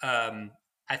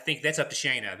 I think that's up to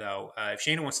Shayna, though. If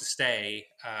Shayna wants to stay,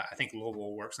 I think Louisville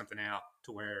will work something out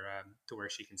to where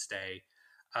she can stay.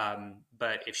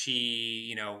 But if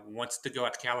she, wants to go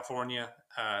out to California,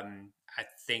 I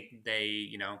think they,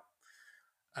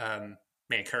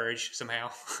 may encourage somehow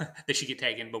that she get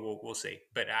taken, but we'll see.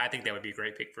 But I think that would be a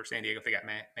great pick for San Diego if they got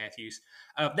Matthews.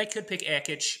 They could pick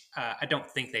Ekich. I don't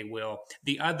think they will.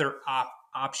 The other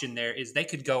option there is they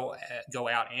could go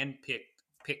out and pick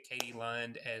Katie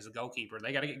Lund as a goalkeeper.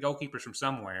 They got to get goalkeepers from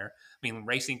somewhere. I mean,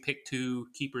 Racing picked 2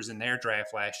 keepers in their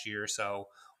draft last year, so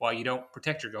while you don't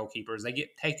protect your goalkeepers, they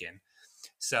get taken.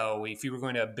 So if you were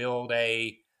going to build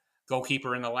a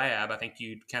goalkeeper in the lab, I think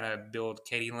you'd kind of build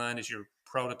Katie Lund as your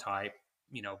prototype.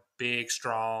 Big,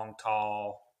 strong,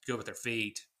 tall, good with their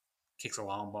feet, kicks a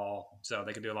long ball. So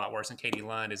they could do a lot worse than Katie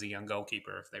Lund as a young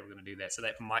goalkeeper if they were going to do that. So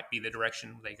that might be the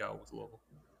direction they go with Louisville.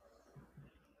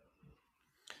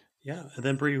 Yeah. And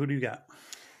then, Bree, who do you got?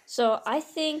 So I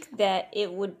think that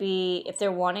it would be, if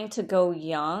they're wanting to go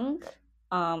young,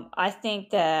 I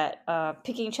think that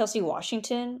picking Chelsea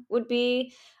Washington would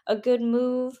be a good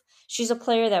move. She's a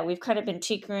player that we've kind of been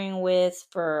tinkering with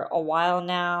for a while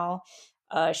now.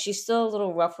 She's still a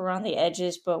little rough around the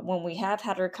edges, but when we have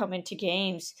had her come into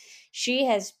games, she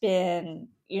has been,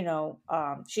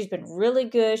 she's been really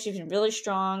good. She's been really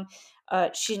strong.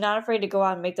 She's not afraid to go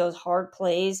out and make those hard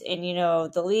plays. And,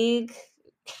 the league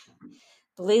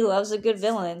loves a good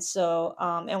villain. So,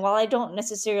 and while I don't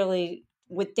necessarily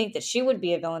would think that she would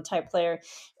be a villain type player,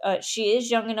 she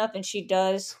is young enough and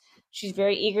she's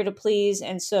very eager to please.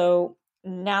 And so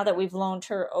now that we've loaned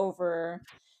her over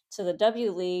to the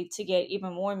W League to get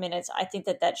even more minutes, I think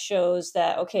that shows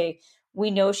that, okay, we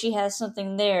know she has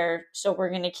something there. So we're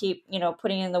going to keep,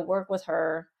 putting in the work with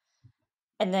her.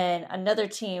 And then another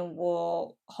team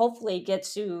will hopefully get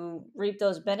to reap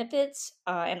those benefits.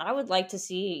 And I would like to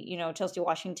see, Chelsea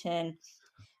Washington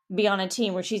be on a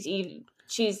team where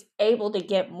she's able to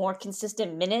get more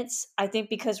consistent minutes. I think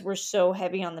because we're so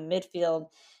heavy on the midfield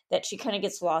that she kind of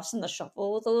gets lost in the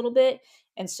shuffle with a little bit.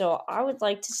 And so I would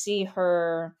like to see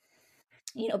her,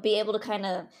 be able to kind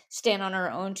of stand on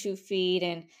her own 2 feet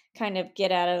and kind of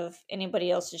get out of anybody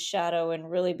else's shadow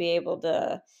and really be able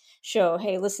to show,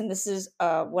 hey, listen, this is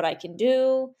what I can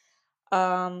do.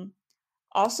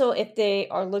 Also, if they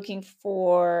are looking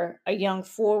for a young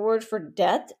forward for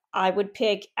depth, I would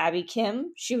pick Abby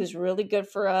Kim. She was really good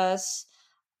for us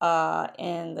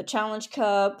in the Challenge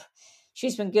Cup.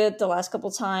 She's been good the last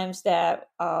couple times that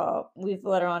we've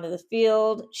let her onto the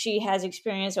field. She has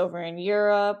experience over in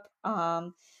Europe.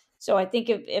 So I think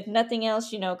if nothing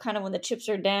else, kind of when the chips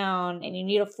are down and you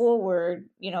need a forward,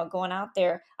 going out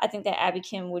there, I think that Abby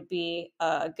Kim would be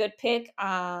a good pick.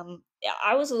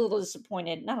 I was a little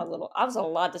disappointed, not a little, I was a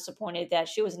lot disappointed that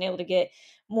she wasn't able to get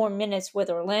more minutes with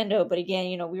Orlando. But again,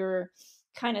 we were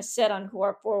kind of set on who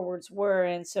our forwards were,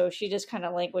 and so she just kind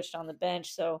of languished on the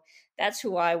bench. So that's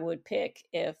who I would pick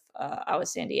if I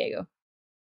was San Diego.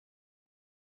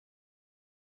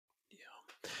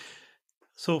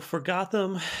 So for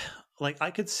Gotham, like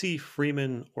I could see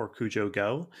Freeman or Cujo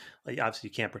go. Like obviously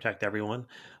you can't protect everyone,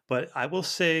 but I will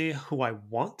say who I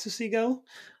want to see go.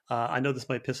 I know this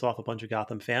might piss off a bunch of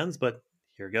Gotham fans, but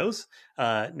here goes.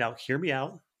 Now hear me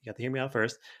out. You got to hear me out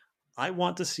first. I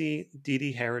want to see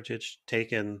Didi Heritage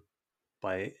taken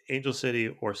by Angel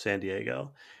City or San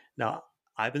Diego. Now,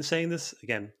 I've been saying this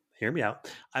again, hear me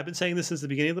out. I've been saying this since the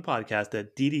beginning of the podcast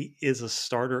that Didi is a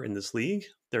starter in this league.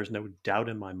 There's no doubt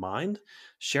in my mind.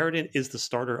 Sheridan is the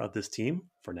starter of this team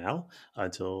for now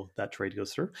until that trade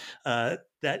goes through. That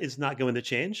is not going to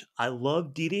change. I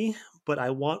love Didi, but I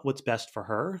want what's best for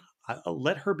her. I'll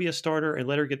let her be a starter and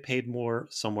let her get paid more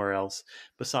somewhere else.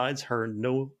 Besides her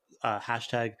no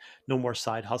hashtag no more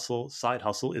side hustle. Side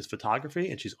hustle is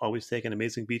photography, and she's always taking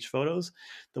amazing beach photos.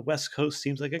 The West Coast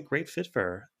seems like a great fit for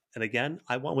her. And again,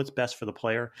 I want what's best for the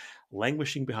player.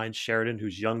 Languishing behind Sheridan,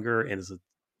 who's younger and is a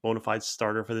bona fide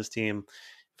starter for this team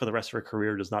for the rest of her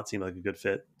career, does not seem like a good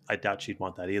fit. I doubt she'd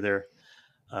want that either.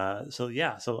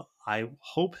 So I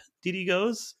hope Didi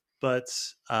goes, but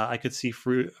I could see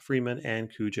Freeman and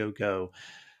Cujo go.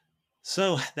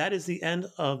 So that is the end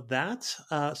of that.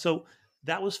 So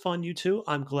that was fun, you two.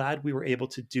 I'm glad we were able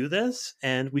to do this,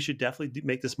 and we should definitely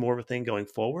make this more of a thing going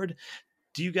forward.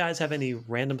 Do you guys have any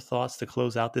random thoughts to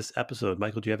close out this episode?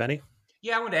 Michael, do you have any?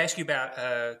 Yeah, I wanted to ask you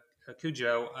about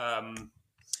Cujo.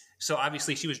 So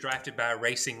obviously she was drafted by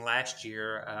Racing last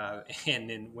year and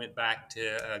then went back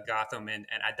to Gotham, and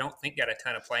I don't think got a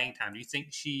ton of playing time. Do you think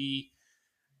she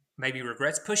maybe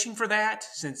regrets pushing for that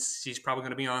since she's probably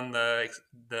going to be on the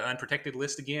unprotected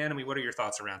list again? I mean, what are your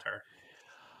thoughts around her?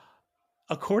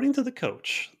 According to the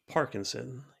coach,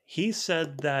 Parkinson, he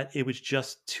said that it was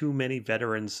just too many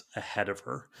veterans ahead of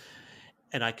her.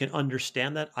 And I can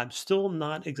understand that. I'm still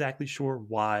not exactly sure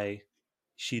why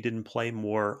she didn't play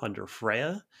more under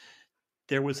Freya.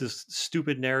 There was this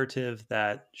stupid narrative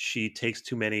that she takes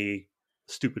too many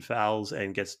stupid fouls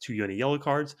and gets too many yellow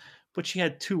cards, but she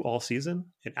had two all season,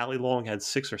 and Ali Long had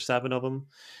 6 or 7 of them.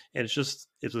 And it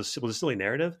was a silly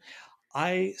narrative.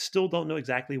 I still don't know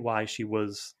exactly why she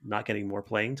was not getting more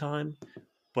playing time,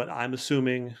 but I'm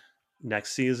assuming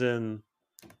next season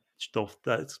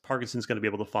that Parkinson's going to be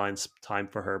able to find time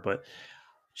for her. But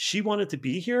she wanted to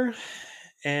be here,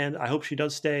 and I hope she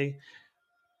does stay.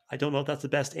 I don't know if that's the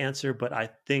best answer, but I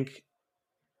think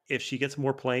if she gets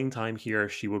more playing time here,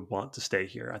 she would want to stay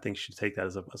here. I think she'd take that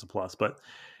as a plus. But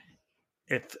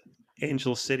if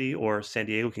Angel City or San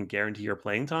Diego can guarantee her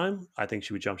playing time, I think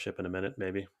she would jump ship in a minute,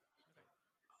 maybe.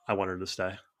 I want her to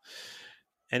stay.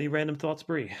 Any random thoughts,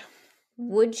 Bree?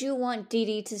 Would you want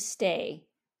Didi to stay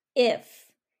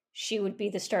if she would be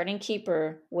the starting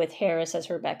keeper with Harris as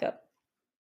her backup?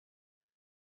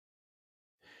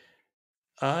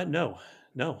 No.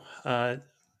 I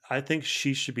think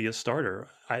she should be a starter.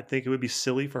 I think it would be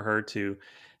silly for her to,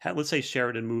 let's say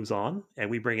Sheridan moves on and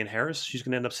we bring in Harris. She's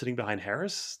going to end up sitting behind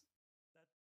Harris.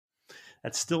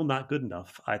 That's still not good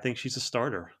enough. I think she's a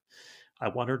starter. I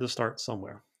want her to start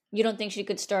somewhere. You don't think she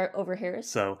could start over Harris?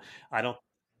 So I don't.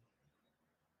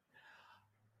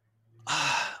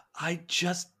 I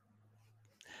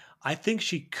think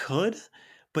she could,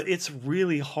 but it's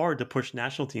really hard to push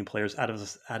national team players out of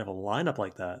a lineup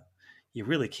like that. You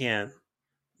really can't.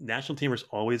 National teamers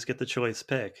always get the choice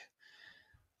pick.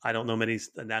 I don't know many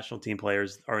national team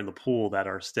players are in the pool that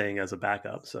are staying as a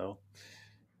backup. So,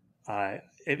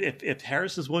 if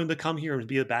Harris is willing to come here and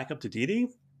be a backup to Didi,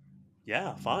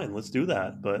 yeah, fine, let's do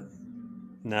that. But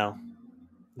no,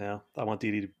 I want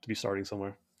Didi to be starting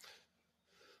somewhere.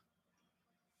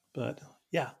 But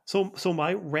yeah, so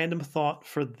my random thought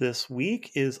for this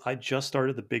week is I just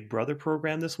started the Big Brother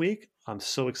program this week. I'm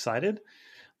so excited.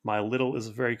 My little is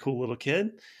a very cool little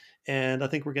kid, and I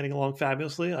think we're getting along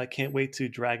fabulously. I can't wait to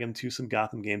drag him to some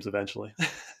Gotham games eventually.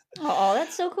 Oh,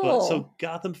 that's so cool. But, so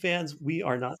Gotham fans, we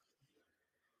are not.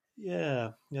 Yeah,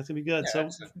 that's gonna be good. Yeah,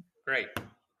 so great.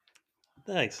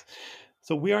 Thanks.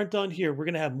 So we aren't done here. We're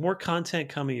going to have more content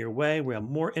coming your way. We have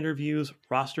more interviews,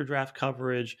 roster draft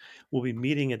coverage. We'll be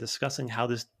meeting and discussing how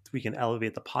we can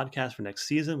elevate the podcast for next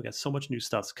season. We got so much new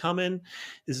stuff's coming.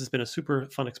 This has been a super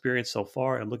fun experience so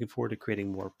far. I'm looking forward to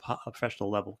creating more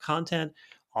professional level content.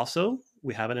 Also,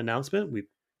 we have an announcement. We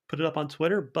put it up on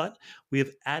Twitter, but we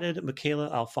have added Michaela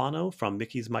Alfano from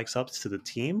Mickey's Mike's Ups to the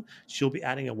team. She'll be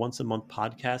adding a once a month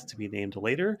podcast to be named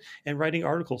later and writing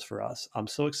articles for us. I'm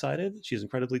so excited. She's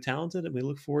incredibly talented and we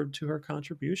look forward to her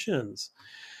contributions.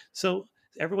 So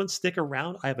Everyone stick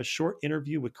around. I have a short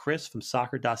interview with Chris from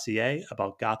Soccer Dossier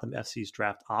about Gotham FC's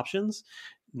draft options.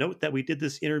 Note that we did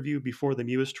this interview before the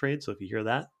Mewis trade, so if you hear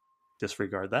that,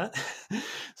 disregard that.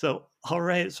 So, all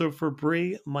right. So for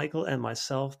Bree, Michael, and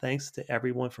myself, thanks to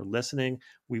everyone for listening.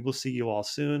 We will see you all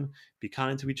soon. Be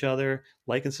kind to each other.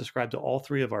 Like and subscribe to all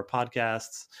three of our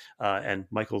podcasts and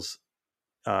Michael's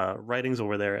writings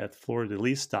over there at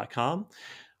floridelease.com.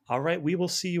 All right. We will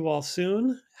see you all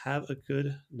soon. Have a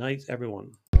good night,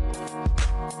 everyone.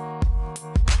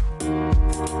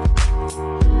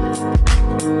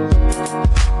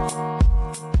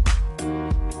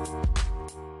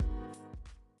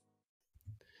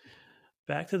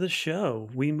 Back to the show.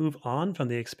 We move on from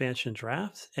the expansion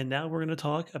draft, and now we're going to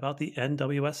talk about the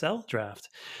NWSL draft.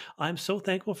 I'm so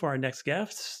thankful for our next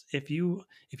guests. If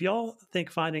y'all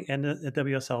think finding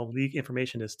NWSL league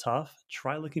information is tough,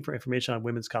 try looking for information on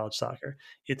women's college soccer.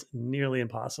 It's nearly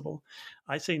impossible.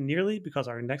 I say nearly because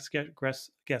our next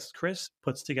guest, Chris,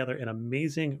 puts together an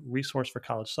amazing resource for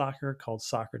college soccer called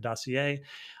Soccer Dossier.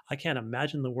 I can't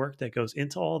imagine the work that goes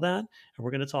into all that, and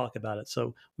we're going to talk about it.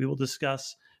 So we will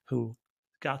discuss who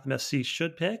Gotham FC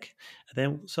should pick. And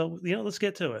then, so, let's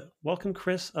get to it. Welcome,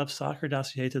 Chris of Soccer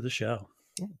Dossier, to the show.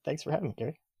 Yeah, thanks for having me,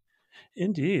 Gary.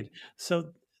 Indeed.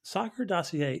 So, Soccer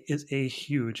Dossier is a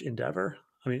huge endeavor.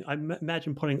 I mean, I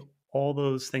imagine putting all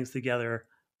those things together.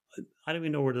 I don't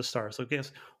even know where to start. So,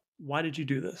 guess, why did you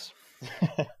do this?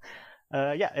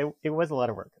 It was a lot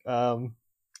of work.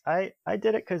 I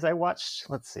did it because I watched,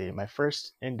 my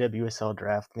first NWSL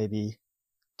draft maybe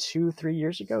 2-3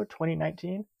 years ago,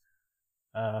 2019.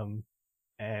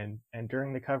 And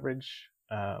during the coverage,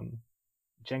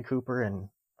 Jen Cooper and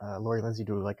Lori Lindsay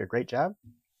do like a great job.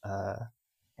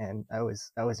 And I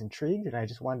was intrigued, and I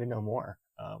just wanted to know more.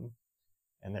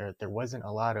 And there wasn't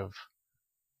a lot of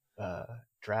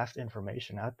draft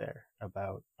information out there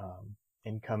about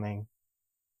incoming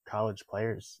college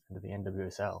players into the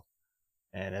NWSL.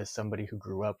 And as somebody who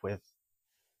grew up with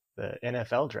the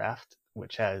NFL draft,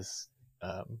 which has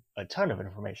a ton of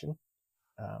information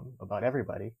about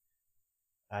everybody,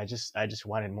 I just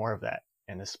wanted more of that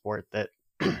in a sport that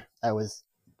I was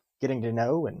getting to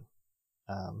know, and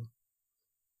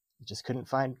just couldn't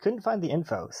find the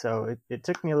info. So it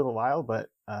took me a little while, but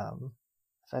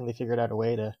finally figured out a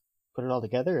way to put it all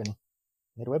together and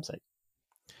made a website.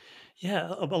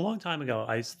 Yeah, a long time ago,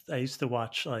 I used to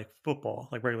watch like football,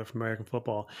 like regular American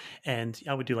football, and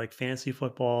I would do like fantasy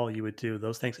football. You would do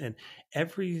those things, and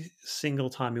every single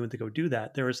time you went to go do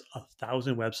that, there was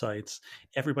 1,000 websites.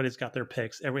 Everybody's got their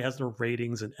picks. Everybody has their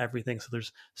ratings and everything. So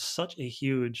there's such a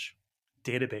huge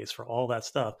database for all that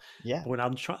stuff. Yeah. But when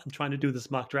I'm trying to do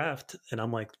this mock draft, and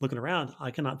I'm like looking around,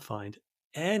 I cannot find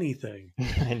anything.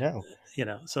 I know.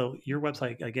 So your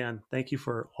website, again, thank you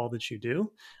for all that you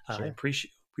do. Sure. I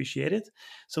appreciate it.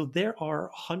 So there are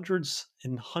hundreds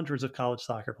and hundreds of college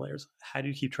soccer players. How do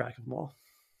you keep track of them all?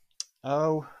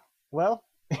 Oh, well,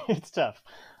 it's tough,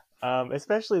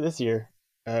 especially this year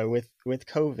with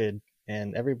COVID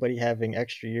and everybody having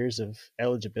extra years of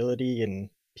eligibility and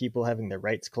people having their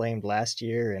rights claimed last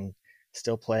year and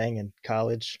still playing in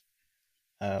college.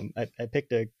 I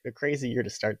picked a crazy year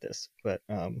to start this, but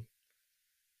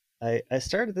I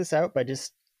started this out by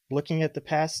just looking at the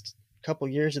past couple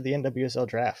years of the NWSL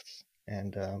draft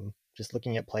and just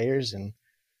looking at players and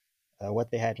what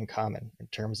they had in common in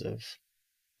terms of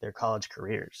their college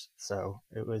careers. So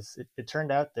it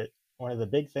turned out that one of the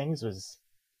big things was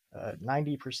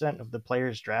 90% of the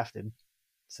players drafted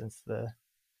since the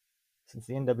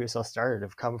NWSL started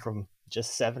have come from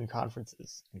just 7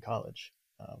 conferences in college.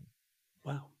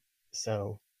 Wow.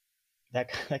 So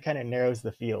that kind of narrows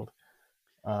the field.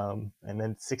 And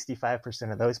then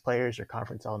 65% of those players are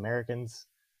Conference All-Americans.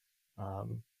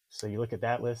 So you look at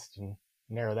that list and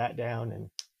narrow that down, and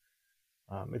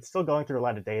it's still going through a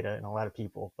lot of data and a lot of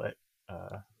people, but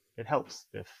it helps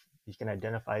if you can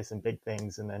identify some big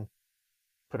things and then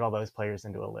put all those players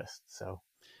into a list. So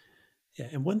yeah,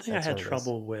 and one thing I had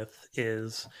trouble with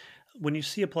is when you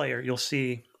see a player, you'll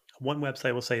see one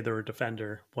website will say they're a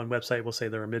defender, one website will say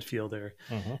they're a midfielder,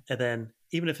 and then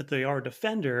even if they are a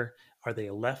defender, are they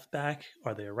a left back?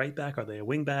 Are they a right back? Are they a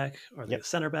wing back? Are they a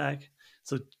center back?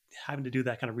 So having to do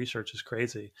that kind of research is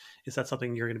crazy. Is that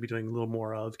something you're going to be doing a little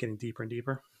more of, getting deeper and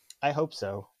deeper? I hope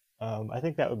so. I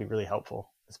think that would be really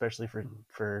helpful, especially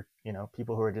for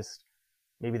people who are just,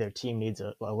 maybe their team needs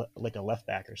a left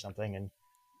back or something, and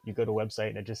you go to a website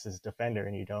and it just says defender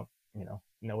and you don't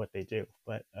know what they do.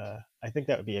 But I think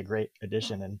that would be a great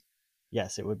addition, and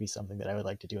yes, it would be something that I would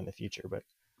like to do in the future. But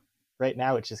right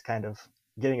now it's just kind of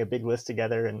getting a big list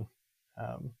together and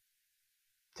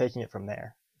taking it from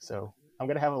there. So I'm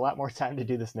going to have a lot more time to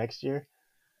do this next year.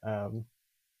 Um,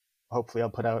 hopefully, I'll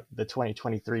put out the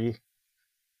 2023.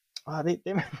 Oh,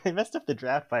 they messed up the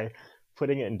draft by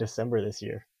putting it in December this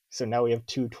year. So now we have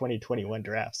two 2021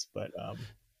 drafts. But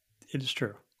It is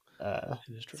true. It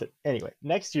is true. so anyway,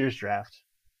 next year's draft.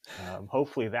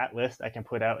 Hopefully, that list I can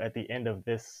put out at the end of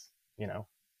this,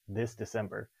 this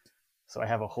December. So I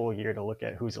have a whole year to look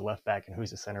at who's a left back and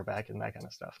who's a center back and that kind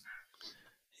of stuff.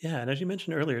 Yeah, and as you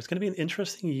mentioned earlier, it's going to be an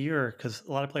interesting year because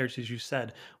a lot of players, as you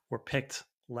said, were picked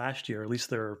last year. At least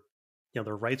their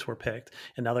rights were picked,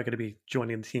 and now they're going to be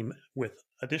joining the team with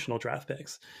additional draft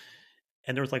picks.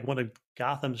 And there was like one of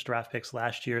Gotham's draft picks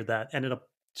last year that ended up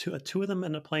two of them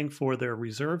ended up playing for their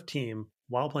reserve team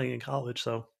while playing in college.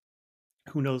 So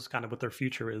who knows kind of what their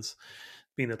future is,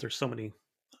 being that there's so many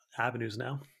avenues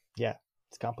now. Yeah,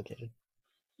 it's complicated.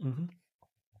 Mm-hmm.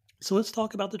 So let's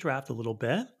talk about the draft a little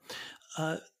bit.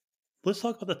 Let's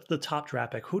talk about the top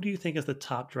draft pick. Who do you think is the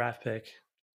top draft pick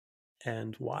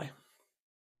and why?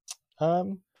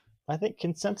 I think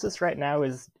consensus right now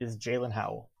is Jalen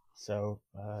Howell. So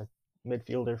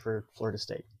midfielder for Florida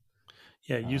State.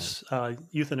 Yeah, youth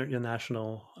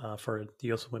international for the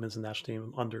U.S. Women's national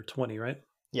team under 20, right?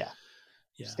 Yeah.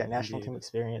 She's got national team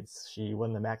experience. She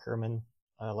won the Mac Herman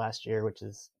last year, which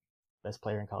is best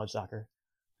player in college soccer.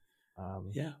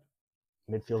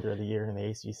 Midfielder of the year in the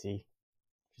ACC.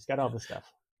 She's got all the stuff.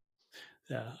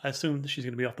 Yeah, I assume she's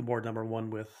going to be off the board number one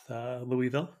with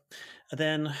Louisville. And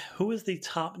then who is the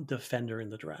top defender in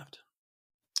the draft?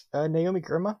 Naomi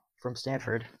Girma from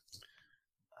Stanford.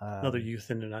 Another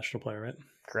youth international player, right?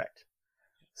 Correct.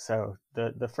 So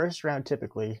the first round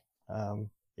typically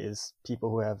is people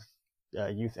who have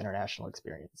youth international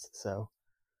experience. So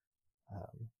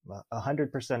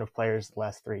 100% of players the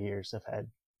last 3 years have had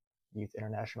youth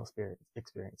international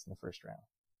experience in the first round.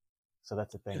 So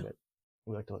that's a thing that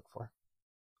we like to look for.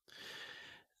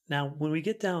 Now, when we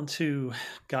get down to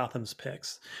Gotham's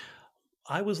picks,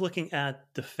 I was looking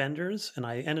at defenders, and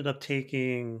I ended up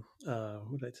taking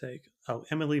who did I take? Oh,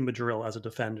 Emily Madrill as a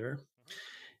defender,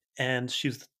 and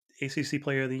she's ACC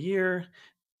Player of the Year.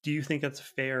 Do you think that's a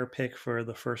fair pick for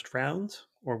the first round,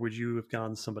 or would you have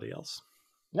gone somebody else?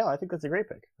 No, I think that's a great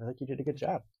pick. I think you did a good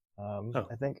job.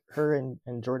 I think her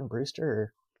and Jordan Brewster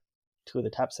are two of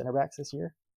the top center backs this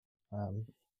year.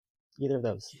 Either of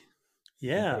those.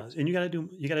 Yeah, and you got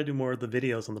to do more of the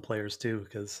videos on the players too,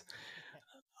 because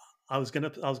I was gonna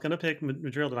pick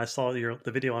Madrid, and I saw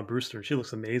the video on Brewster. She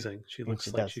looks amazing. She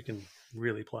looks like she can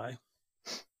really play.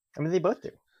 I mean, they both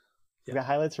do. We got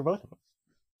highlights for both of them.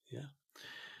 Yeah.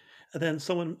 And then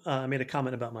someone made a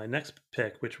comment about my next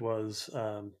pick, which was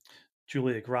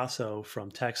Julia Grasso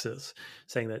from Texas,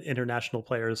 saying that international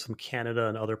players from Canada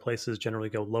and other places generally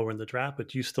go lower in the draft. But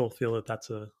do you still feel that that's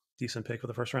a decent pick for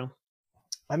the first round?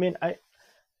 I mean,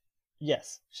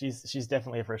 yes, she's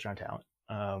definitely a first round talent.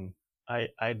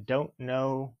 I don't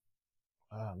know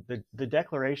the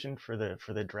declaration for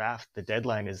the draft. The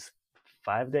deadline is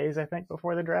 5 days, I think,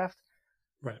 before the draft.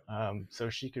 Right. So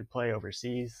she could play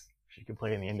overseas. She could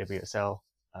play in the NWSL.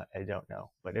 I don't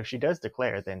know, but if she does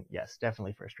declare, then yes,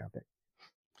 definitely first round pick.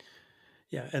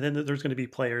 Yeah, and then there's going to be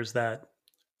players that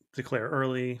declare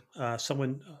early. A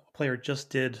player just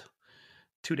did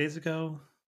 2 days ago.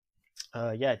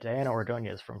 Diana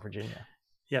Ordonez from Virginia.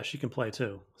 Yeah, she can play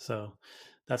too. So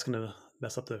that's going to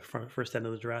mess up the first end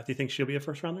of the draft. Do you think she'll be a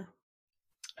first rounder?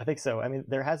 I think so. I mean,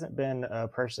 there hasn't been a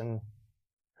person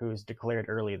who's declared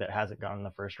early that hasn't gone in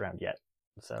the first round yet.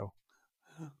 So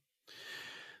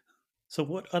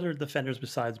what other defenders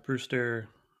besides Brewster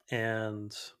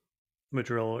and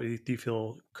Madrill do you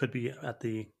feel could be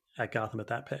at Gotham at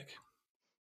that pick?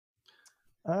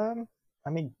 I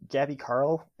mean, Gabby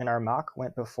Carl in our mock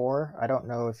went before. I don't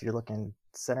know if you're looking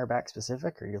center back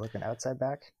specific or you're looking outside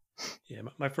back. Yeah,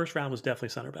 my first round was definitely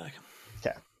center back.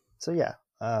 Okay. So yeah,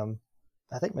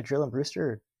 I think Madrill and Brewster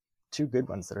are two good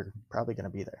ones that are probably going to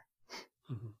be there.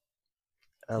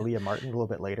 Mm-hmm. Leah Martin a little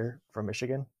bit later from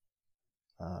Michigan.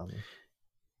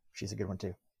 She's a good one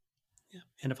too. Yeah.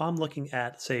 And if I'm looking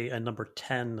at, say, a number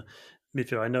 10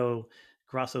 midfielder, I know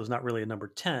Grasso is not really a number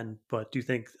 10, but do you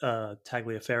think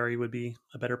Tagliaferri would be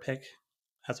a better pick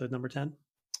as a number 10?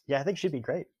 Yeah, I think she'd be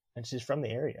great. And she's from the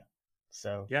area.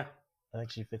 So yeah, I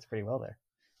think she fits pretty well there.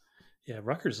 Yeah,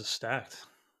 Rutgers is stacked.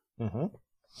 Mm-hmm.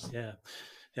 Yeah.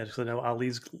 Yeah, just so I know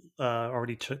Ali's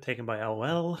already taken by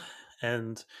LOL.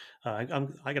 And I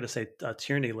got to say,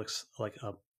 Tierney looks like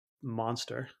a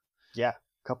monster. Yeah,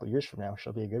 a couple years from now,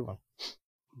 she'll be a good one.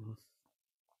 Mm-hmm.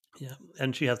 Yeah,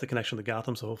 and she has the connection to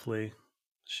Gotham, so hopefully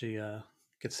she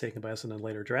gets taken by us in a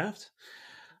later draft.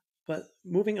 But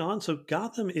moving on, so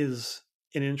Gotham is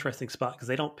in an interesting spot because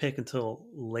they don't pick until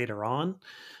later on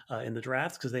in the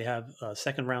draft because they have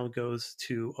second round goes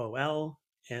to OL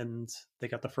and they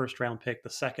got the first round pick, the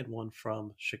second one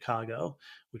from Chicago,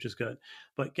 which is good.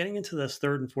 But getting into this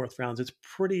third and fourth rounds, it's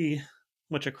pretty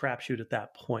much a crapshoot at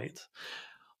that point.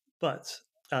 But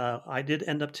I did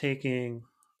end up taking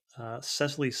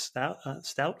Cecily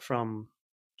Stout from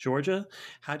Georgia.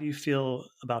 How do you feel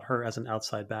about her as an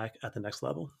outside back at the next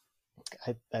level?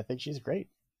 I think she's great.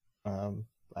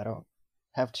 I don't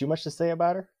have too much to say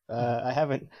about her. I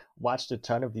haven't watched a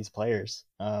ton of these players,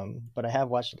 but I have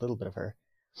watched a little bit of her.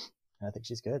 And I think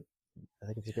she's good. I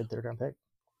think it's a good third round pick.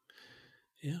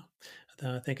 Yeah.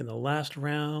 Then I think in the last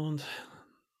round,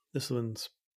 this one's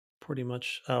pretty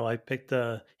much. Oh, I picked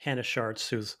Hannah Schartz,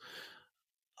 who's.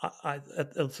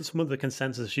 It's one of the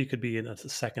consensus she could be in a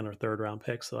second or third round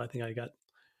pick, so I think I got a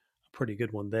pretty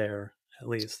good one there at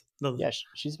least. No, Yeah,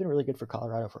 she's been really good for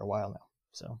Colorado for a while now,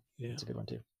 so yeah, it's a good one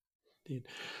too. Indeed.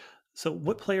 So,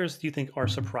 what players do you think are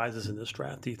surprises in this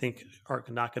draft? Do you think are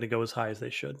not going to go as high as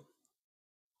they should?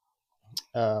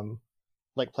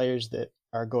 Like players that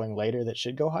are going later that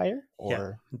should go higher,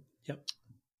 or yep.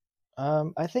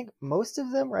 I think most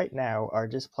of them right now are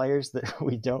just players that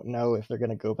we don't know if they're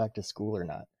going to go back to school or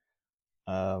not.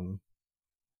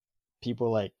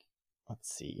 People like,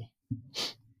 let's see,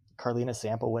 Carlina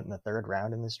Sample went in the third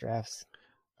round in this draft.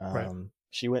 Right.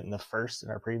 She went in the first in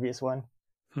our previous one.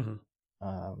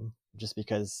 Mm-hmm. Just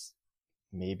because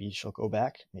maybe she'll go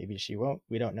back, maybe she won't.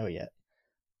 We don't know yet.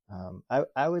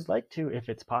 I would like to, if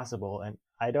it's possible, and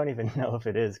I don't even know if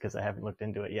it is because I haven't looked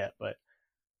into it yet, but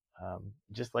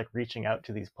just like reaching out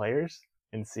to these players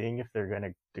and seeing if they're going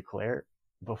to declare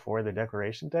before the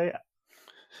declaration day.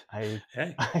 I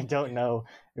don't know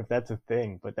if that's a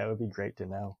thing, but that would be great to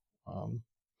know.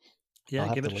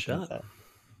 Yeah, give it a shot.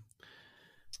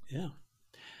 Yeah.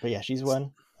 But yeah, she's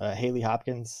one. Haley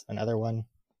Hopkins, another one.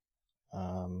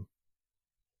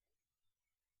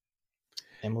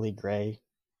 Emily Gray,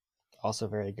 also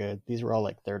very good. These were all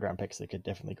like third round picks that could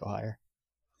definitely go higher.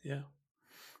 Yeah.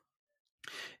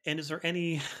 And is there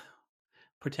any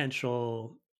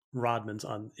potential Rodmans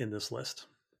in this list?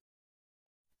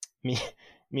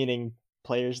 Meaning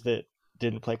players that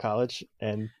didn't play college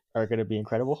and are going to be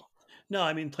incredible? No,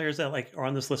 I mean players that like are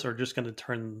on this list are just going to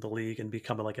turn the league and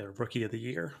become like a rookie of the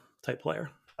year type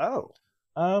player. Oh,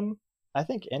 I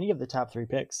think any of the top three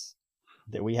picks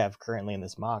that we have currently in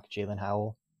this mock, Jalen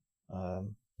Howell,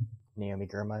 Naomi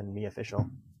Girma, and Mia Fishel,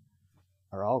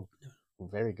 are all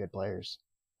very good players.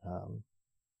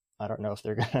 I don't know if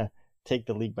they're going to take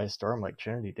the league by storm like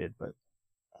Trinity did, but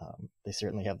they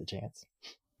certainly have the chance.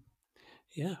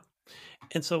 Yeah.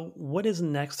 And so what is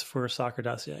next for Soccer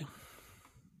Dossier?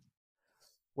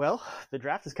 Well, the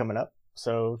draft is coming up,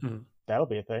 so that'll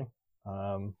be a thing.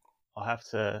 I'll have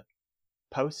to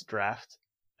post-draft.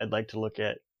 I'd like to look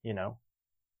at,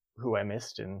 who I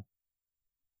missed and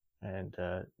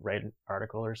write an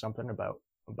article or something about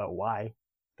why. I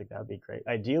think that would be great.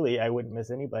 Ideally, I wouldn't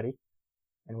miss anybody,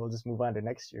 and we'll just move on to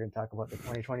next year and talk about the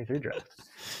 2023 draft.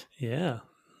 Yeah,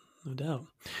 no doubt.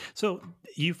 So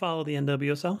you follow the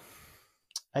NWSL?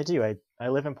 I do. I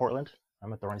live in Portland.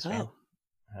 I'm a Thorns fan,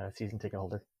 season ticket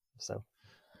holder. So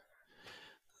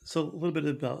a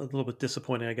little bit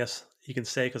disappointing, I guess you can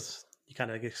say, because you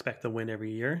kind of expect to win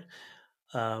every year.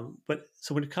 But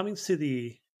so when it comes to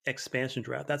the expansion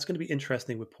draft, that's going to be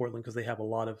interesting with Portland because they have a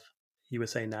lot of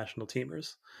USA national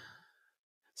teamers.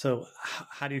 So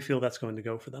how do you feel that's going to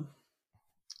go for them?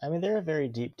 I mean, they're a very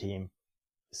deep team.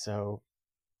 So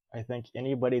I think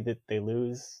anybody that they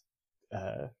lose,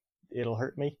 it'll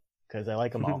hurt me because I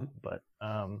like them all. But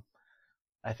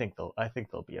I think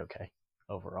they'll be okay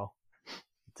overall.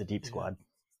 It's a deep squad.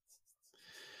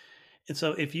 And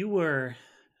so if you were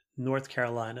North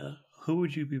Carolina, who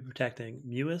would you be protecting,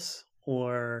 Mewis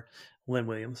or Lynn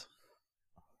Williams?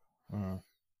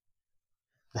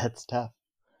 That's tough.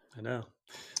 I know.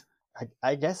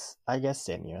 I guess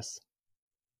Sam Mewis.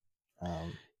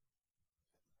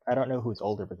 I don't know who's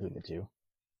older between the two.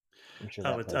 I'm sure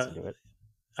that plays into it.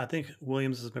 I think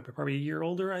Williams is probably a year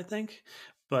older, I think.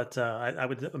 But I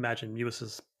would imagine Mewis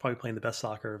is probably playing the best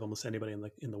soccer of almost anybody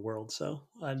in the world. So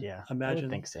I would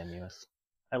think Sam Mewis.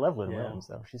 I love Lynn Williams,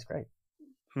 though. She's great.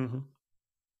 Mm-hmm.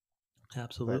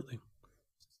 Absolutely.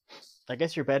 But I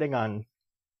guess you're betting on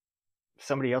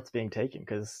somebody else being taken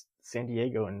because San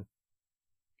Diego and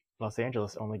Los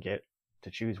Angeles only get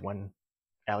to choose one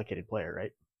allocated player,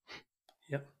 right?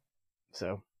 Yep.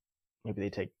 So maybe they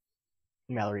take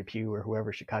Mallory Pugh or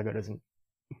whoever Chicago doesn't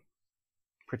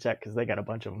protect because they got a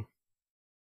bunch of them.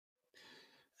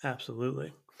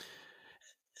 Absolutely.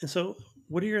 And so,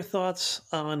 what are your thoughts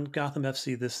on Gotham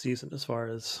FC this season as far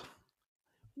as,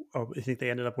 or you think they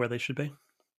ended up where they should be?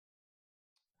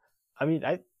 I mean,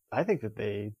 I think that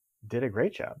they did a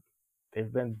great job.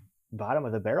 They've been bottom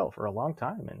of the barrel for a long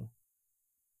time and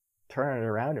turning it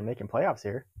around and making playoffs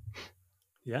here.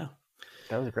 Yeah.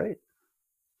 That was great.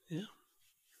 Yeah.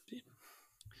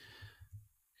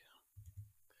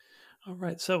 All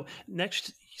right. So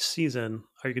next season,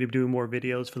 are you going to be doing more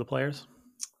videos for the players?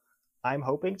 I'm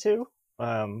hoping to.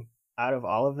 Out of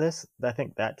all of this, I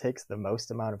think that takes the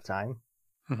most amount of time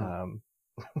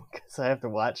because I have to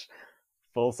watch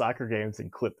full soccer games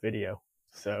and clip video.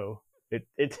 So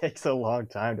it takes a long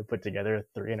time to put together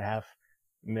a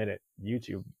 3.5-minute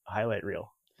YouTube highlight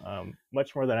reel,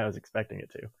 much more than I was expecting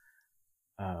it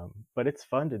to. But it's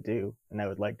fun to do, and I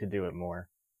would like to do it more.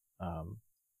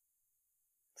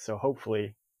 So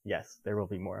hopefully, yes, there will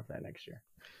be more of that next year.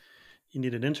 You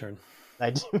need an intern. I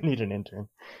do need an intern.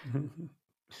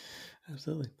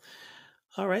 Absolutely.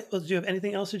 All right. Well, do you have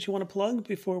anything else that you want to plug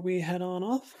before we head on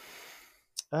off?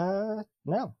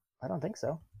 No, I don't think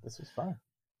so. This was fun.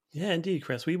 Yeah, indeed,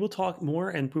 Chris. We will talk more,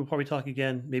 and we'll probably talk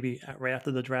again maybe right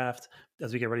after the draft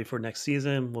as we get ready for next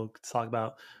season. We'll talk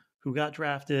about who got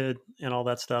drafted and all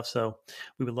that stuff. So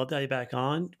we would love to have you back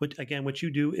on. What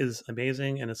you do is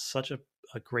amazing, and it's such a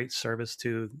great service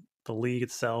to the league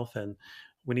itself, and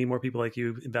we need more people like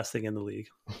you investing in the league.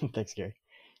 Thanks, Gary.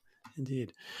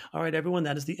 Indeed. All right, everyone,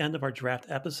 that is the end of our draft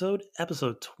episode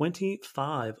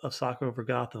 25 of Soccer Over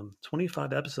Gotham.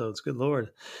 25 episodes, good Lord.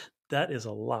 That is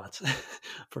a lot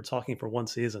for talking for one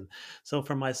season. So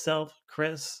for myself,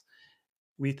 Chris,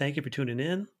 we thank you for tuning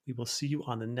in. We will see you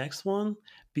on the next one.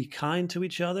 Be kind to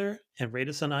each other and rate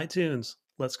us on iTunes.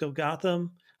 Let's go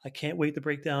Gotham. I can't wait to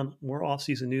break down more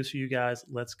off-season news for you guys.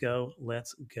 Let's go.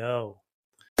 Let's go.